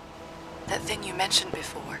 That thing you mentioned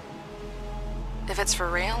before. If it's for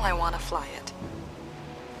real, I want to fly it.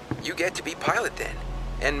 You get to be pilot then.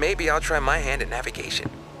 And maybe I'll try my hand at navigation.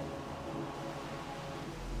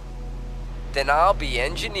 Then I'll be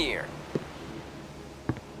engineer.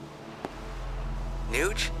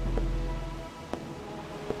 Nuge?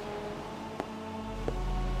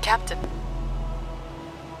 Captain.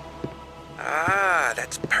 Ah,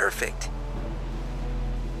 that's perfect.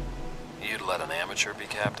 You'd let an amateur be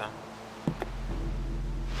captain?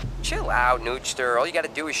 Chill out, Noogster. All you gotta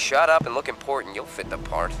do is shut up and look important. You'll fit the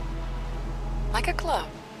part. Like a glove.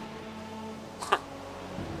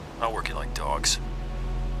 I'll work you like dogs.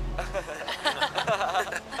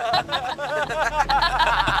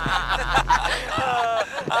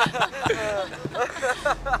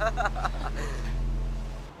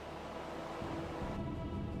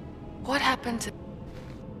 What happened to...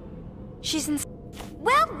 She's in...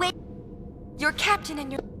 Well, wait... Your captain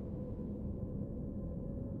and your...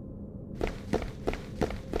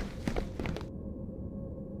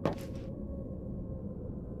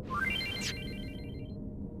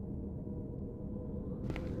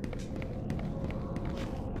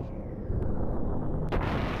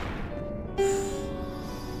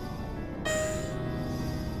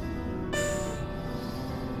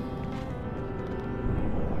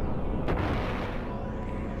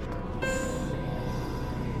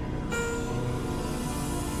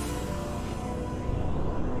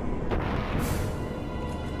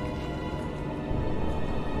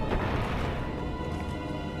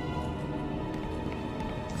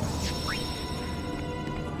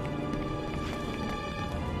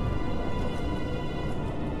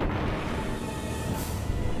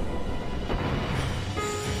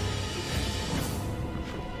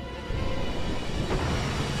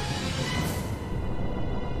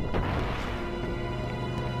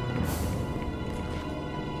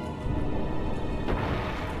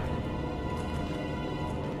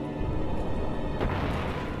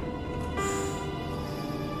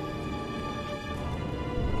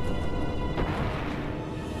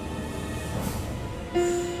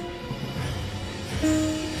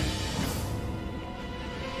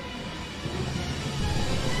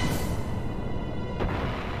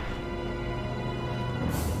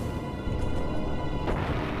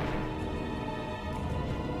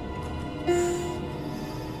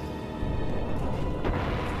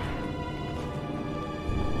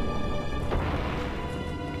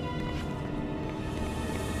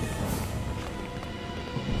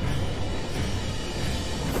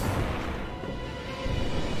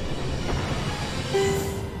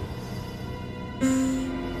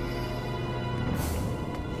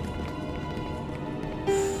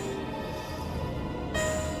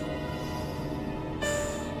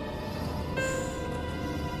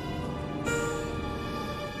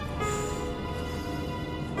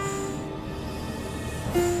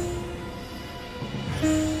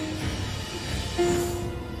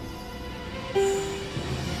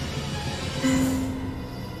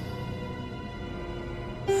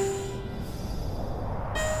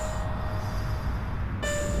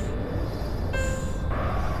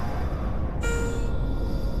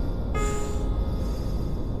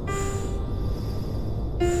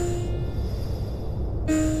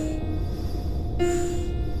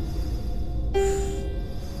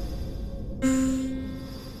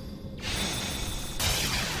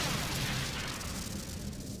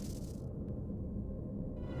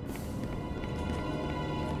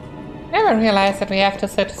 Never realized that we have to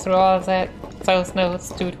sit through all those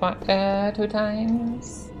notes two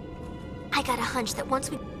times. I got a hunch that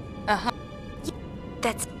once we...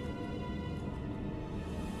 That's...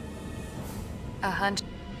 A hunch.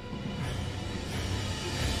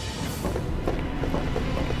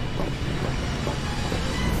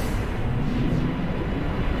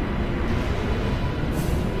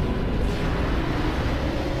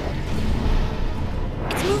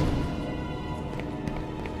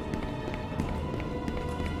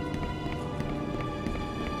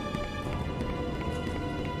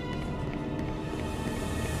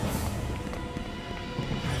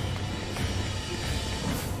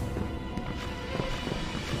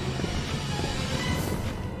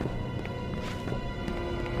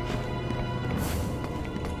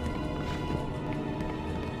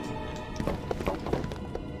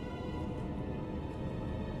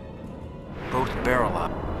 Barrel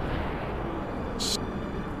up.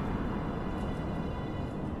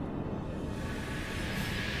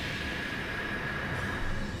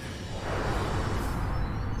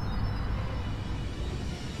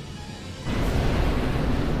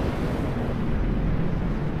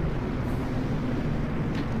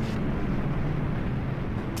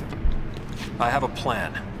 I have a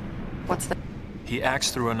plan. What's that? He acts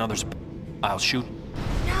through another's... I'll shoot.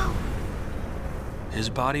 No. His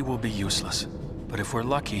body will be useless, but if we're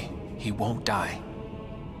lucky, he won't die.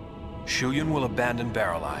 Shuyun will abandon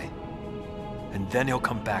Barrel Eye, and then he'll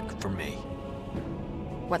come back for me.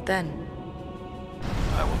 What then?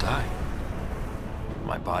 I will die.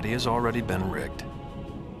 My body has already been rigged.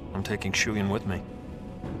 I'm taking Shuyun with me.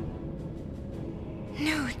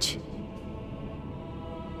 Nuge.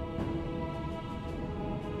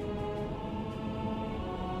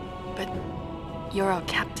 But you're our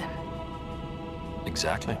captain.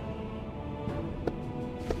 Exactly.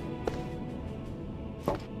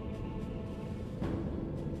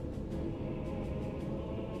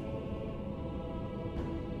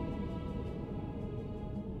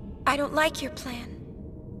 I don't like your plan.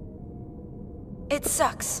 It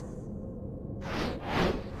sucks.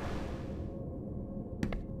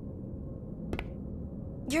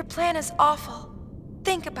 Your plan is awful.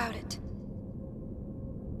 Think about it.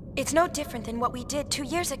 It's no different than what we did 2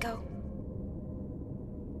 years ago.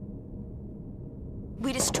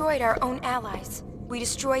 We destroyed our own allies. We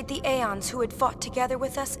destroyed the Aeons who had fought together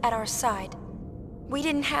with us at our side. We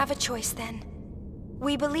didn't have a choice then.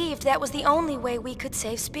 We believed that was the only way we could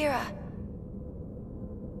save Spira.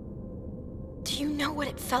 Do you know what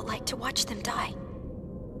it felt like to watch them die?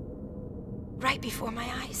 Right before my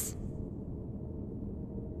eyes.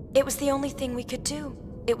 It was the only thing we could do.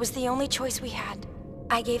 It was the only choice we had.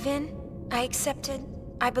 I gave in, I accepted,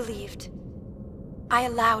 I believed. I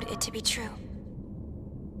allowed it to be true.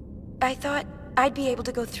 I thought I'd be able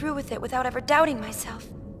to go through with it without ever doubting myself.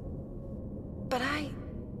 But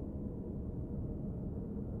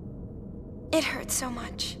it hurt so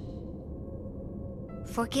much.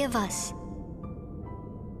 Forgive us.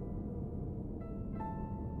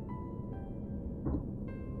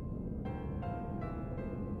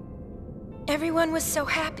 Everyone was so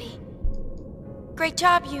happy. Great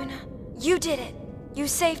job, Yuna. You did it. You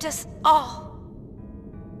saved us all.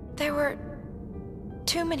 There were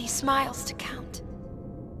too many smiles to count.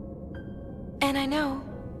 And I know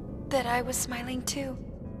that I was smiling too.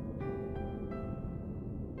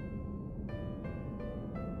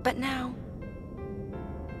 But now,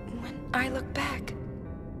 when I look back,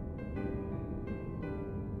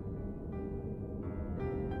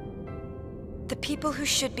 the people who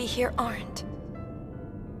should be here aren't.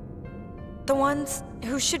 The ones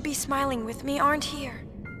who should be smiling with me aren't here.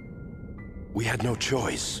 We had no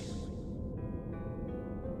choice.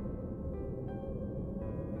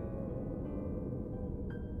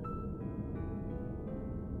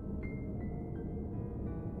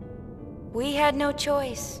 We had no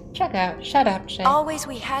choice. Shut up, Shay. Always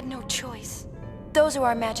we had no choice. Those are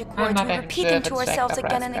our magic words. We repeat them to ourselves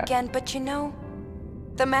again and again, but you know,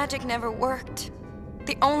 the magic never worked.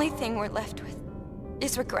 The only thing we're left with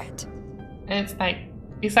is regret. And it's like,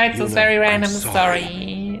 besides this very random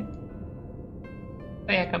story,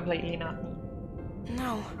 they are completely not me.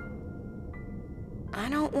 No. I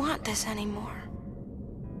don't want this anymore.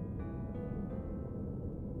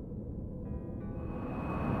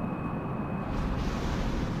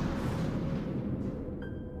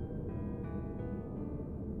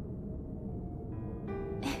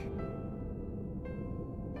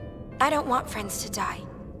 I don't want friends to die,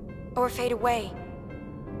 or fade away.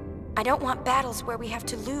 I don't want battles where we have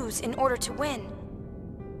to lose in order to win.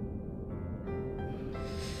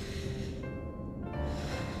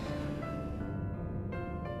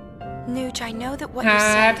 Nuge, I know that what you're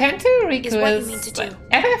saying is what you mean to do.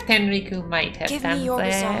 FF Tenriku might have Give done me your that.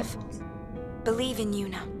 resolve. Believe in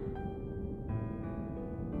Yuna.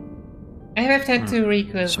 FF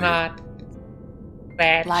Tenriku is not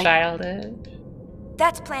that childish.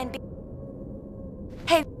 That's plan B.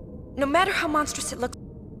 Hey, no matter how monstrous it looks,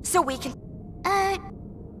 so we can...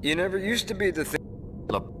 You never used to be the thing.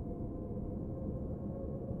 Look.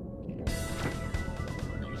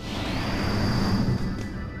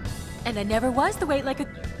 And I never was the weight like a...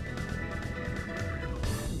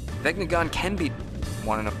 Vegnagon can be...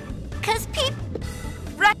 Wanna know? 'Cause people...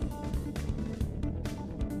 Right.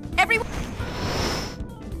 Everyone...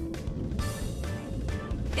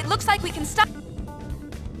 It looks like we can stop...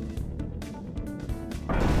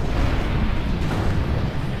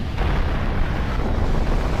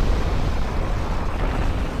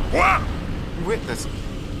 With this.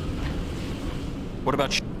 What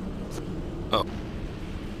about Oh.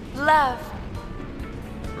 Love.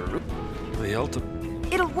 The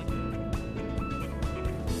ultimate. It'll work.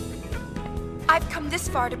 I've come this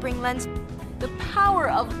far to bring Len's... The power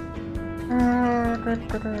of...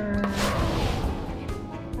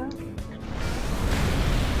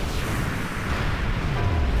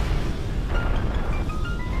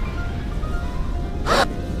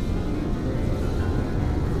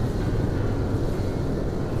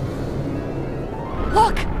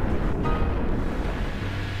 Look!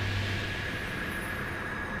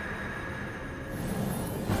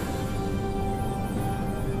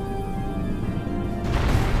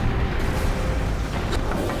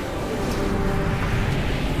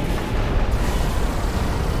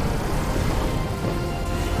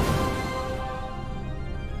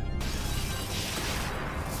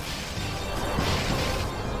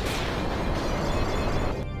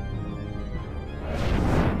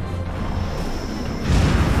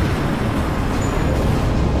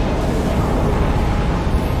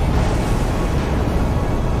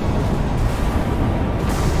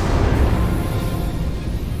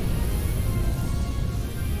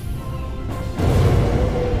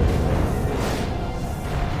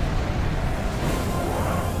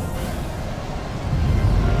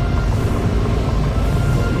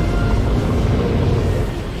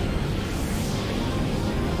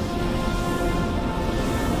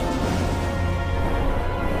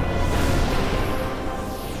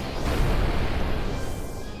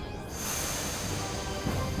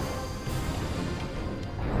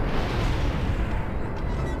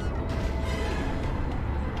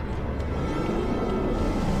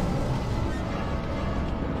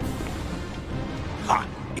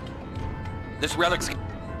 This relic's...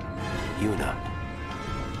 Yuna.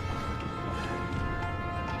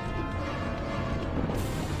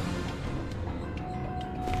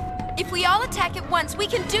 If we all attack at once, we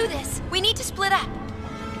can do this. We need to split up.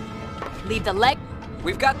 Leave the leg.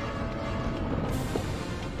 We've got...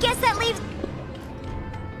 Guess that leaves...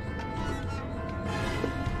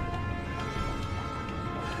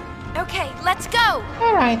 Okay, let's go!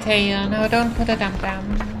 Alright, Tayo, no, don't put a dump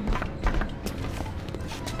down.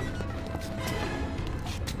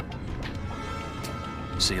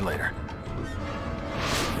 See you later.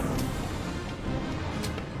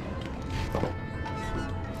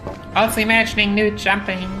 Also imagining Newt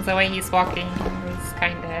jumping the way he's walking is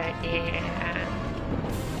kinda, yeah.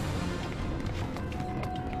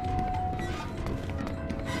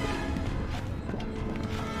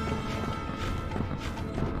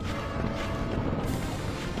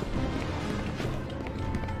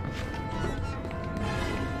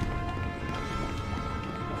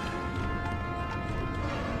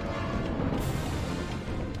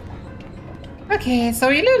 Okay, so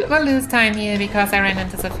we'll lose time here because I ran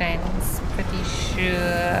into the fence. Pretty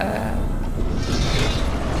sure.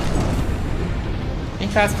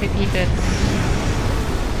 Because repeated.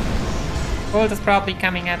 Gold is probably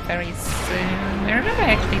coming up very soon. I remember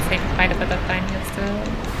actually saving quite a bit of time here still.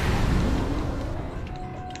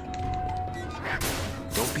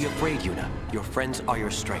 Don't be afraid, Yuna. Your friends are your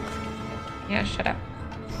strength. Yeah, shut up.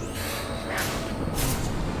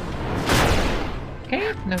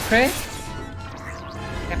 Okay, no crit.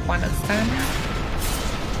 Get one this time.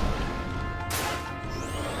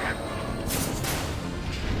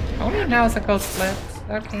 Only now is a gold split.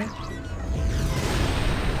 Okay.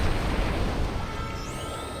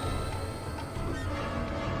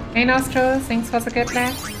 Hey Nostro, thanks for the good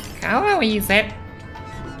luck. How is it?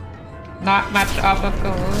 Not much off of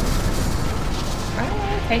gold.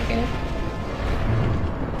 I'll take it.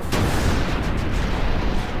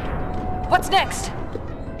 What's next?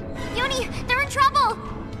 Yuni, they're in trouble!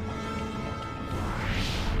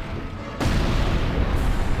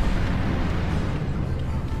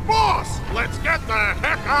 Boss, let's get the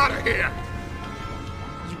heck out of here!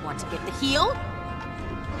 You want to get the heal?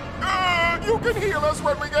 You can heal us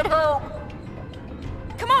when we get home!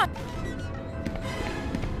 Come on!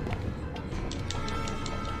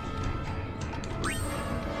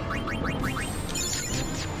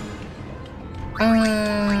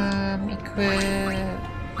 Equip.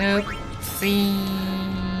 Nope. See.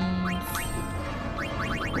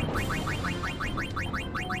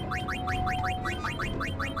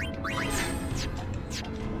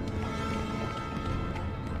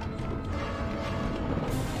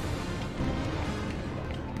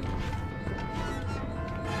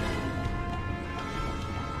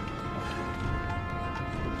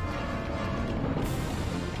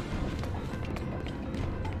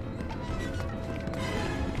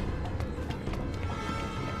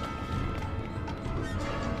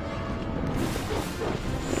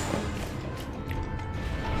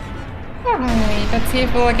 Alright, let's see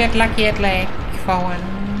if we'll get lucky at Lake for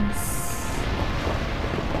once.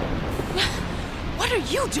 What are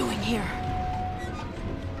you doing here?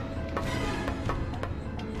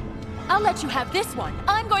 I'll let you have this one.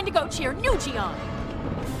 I'm going to go cheer Nucci on.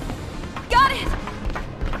 Got it!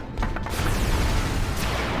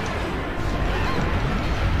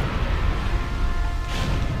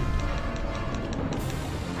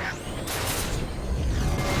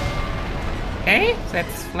 Okay, so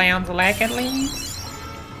let's play on the leg at least.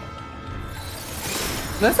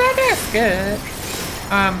 This idea is good.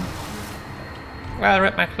 Well,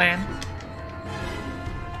 rip my plan.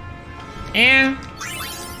 Yeah,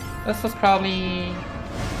 this was probably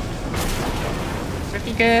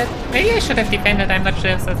pretty good. Maybe I should have defended. I'm not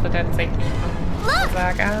sure if this would have saved me from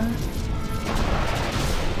Saga.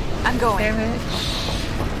 I'm going. Damage.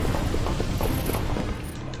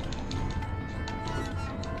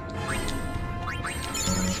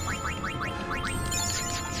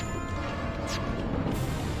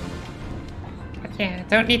 Yeah,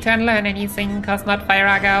 don't need to unlearn anything, cause not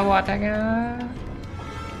Firaga or Waterga.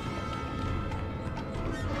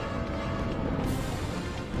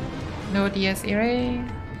 No DS Ire.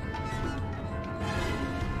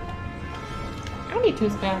 Only 2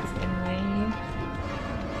 spells anyway.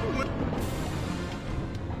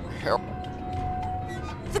 Help.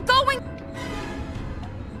 The going.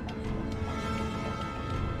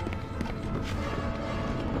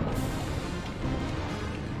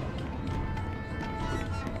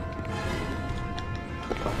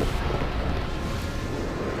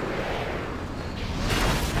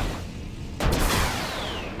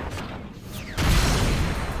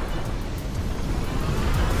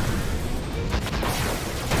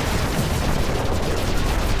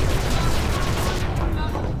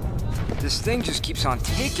 This thing just keeps on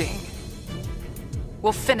ticking.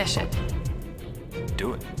 We'll finish it.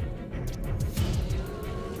 Do it.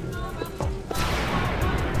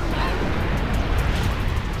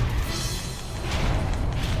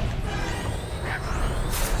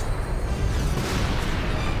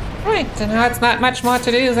 Right, so now it's not much more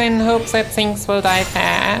to do than hope that things will die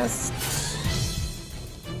fast.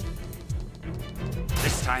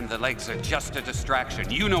 This time the legs are just a distraction.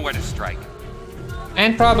 You know where to strike.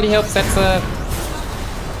 And probably hope that's a...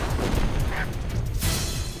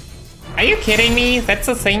 Are you kidding me? That's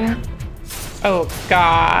a thing? Oh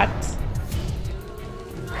god.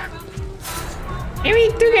 Maybe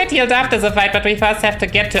we do get healed after the fight, but we first have to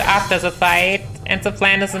get to after the fight. And the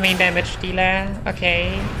plan is the main damage dealer.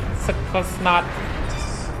 Okay. So it was not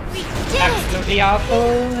absolutely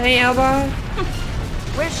awful. Hey, Elba.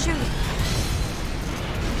 Where's Shooty?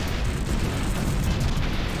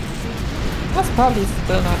 That's probably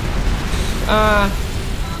still not.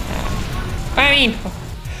 I mean,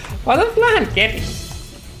 what a plan getting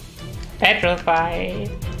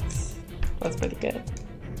petrified. Was pretty good.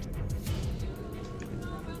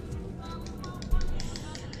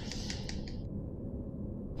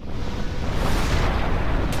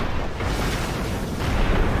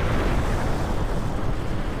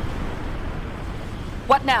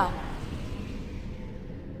 What now?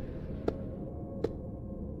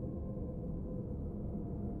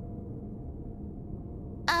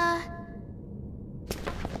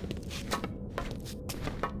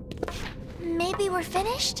 Maybe we're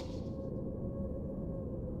finished?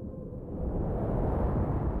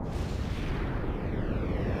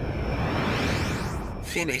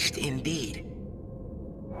 Finished indeed.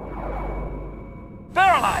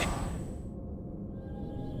 Barrel-eye!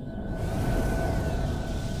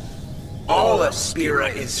 All of Spira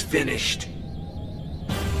is finished.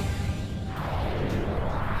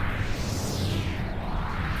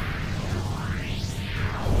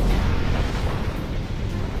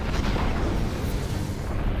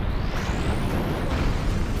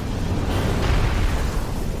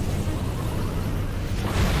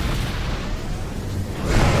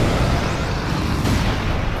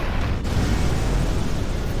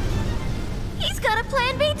 He's got a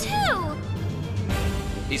plan B too!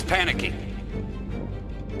 He's panicking.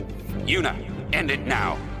 Yuna, end it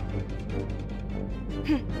now.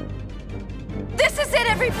 This is it,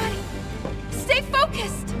 everybody! Stay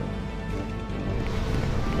focused!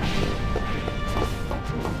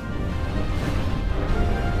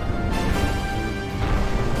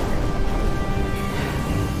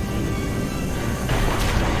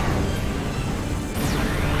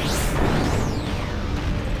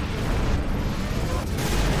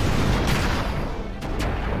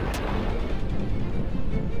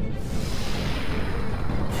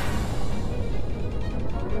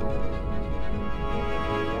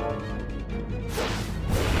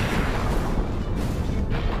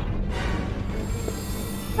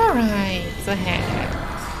 Alright, the head.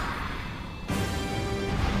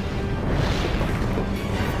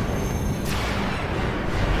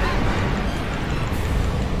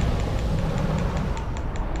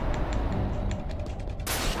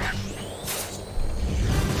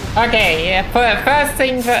 Okay, yeah, first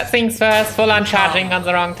things first, full on charging on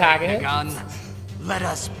the wrong target. Let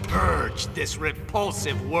us purge this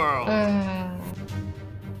repulsive world.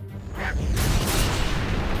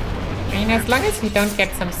 I mean, as long as we don't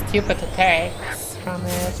get some stupid attacks from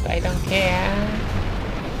it, I don't care.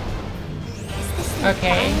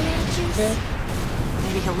 Okay. Good.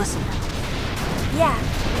 Maybe he'll listen. Yeah,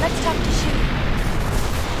 let's talk to Shooty.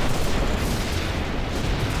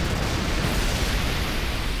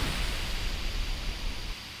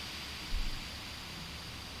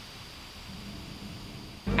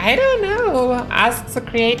 I don't know. Ask the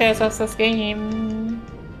creators of this game.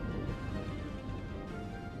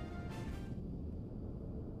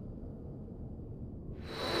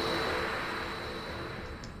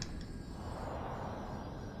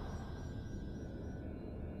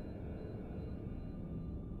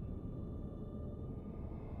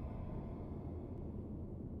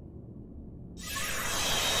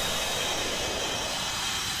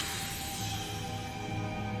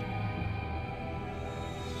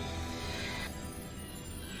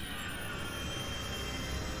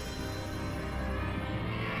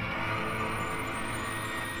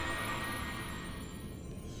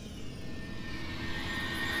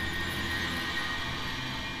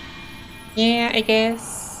 Yeah, I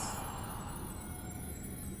guess.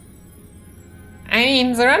 I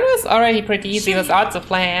mean, the run was already pretty easy without the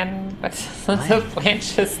plan, but the plan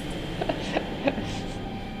just...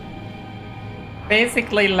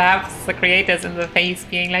 basically laughs the creators in the face,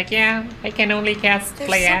 being like, yeah, I can only cast There's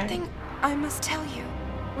player. something I must tell you.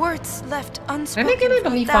 Words left Then unspoken again, I for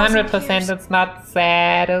believe 1,000 100% years. it's not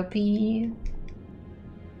sad, OP.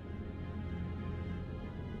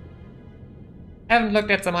 I haven't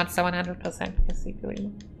looked at the monster 100%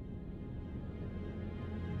 basically.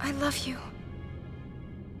 I love you.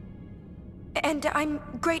 And I'm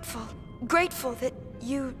grateful. Grateful that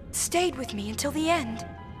you stayed with me until the end.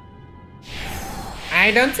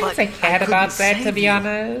 I don't think they cared about that, to be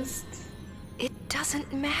honest. It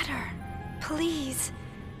doesn't matter. Please,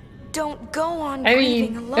 don't go on I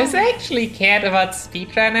grieving mean, alone. if they actually cared about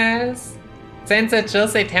speedrunners, since it's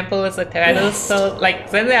just a temple with a pedestal, like,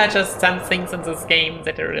 then there are just some things in this game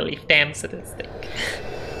that are really damn sadistic.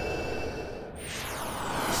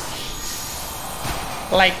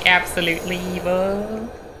 Like, absolutely evil.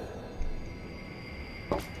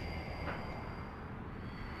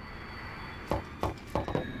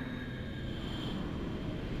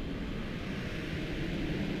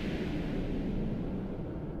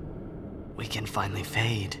 We can finally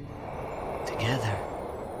fade together.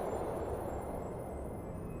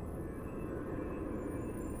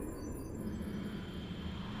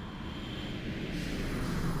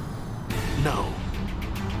 No.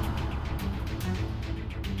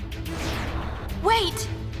 Wait!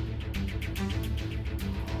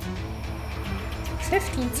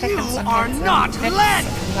 15 seconds. You are not led!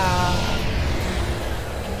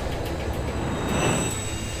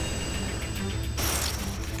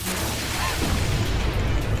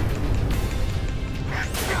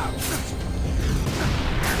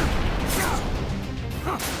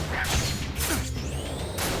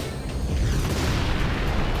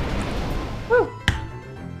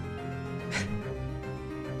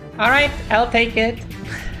 Alright, I'll take it.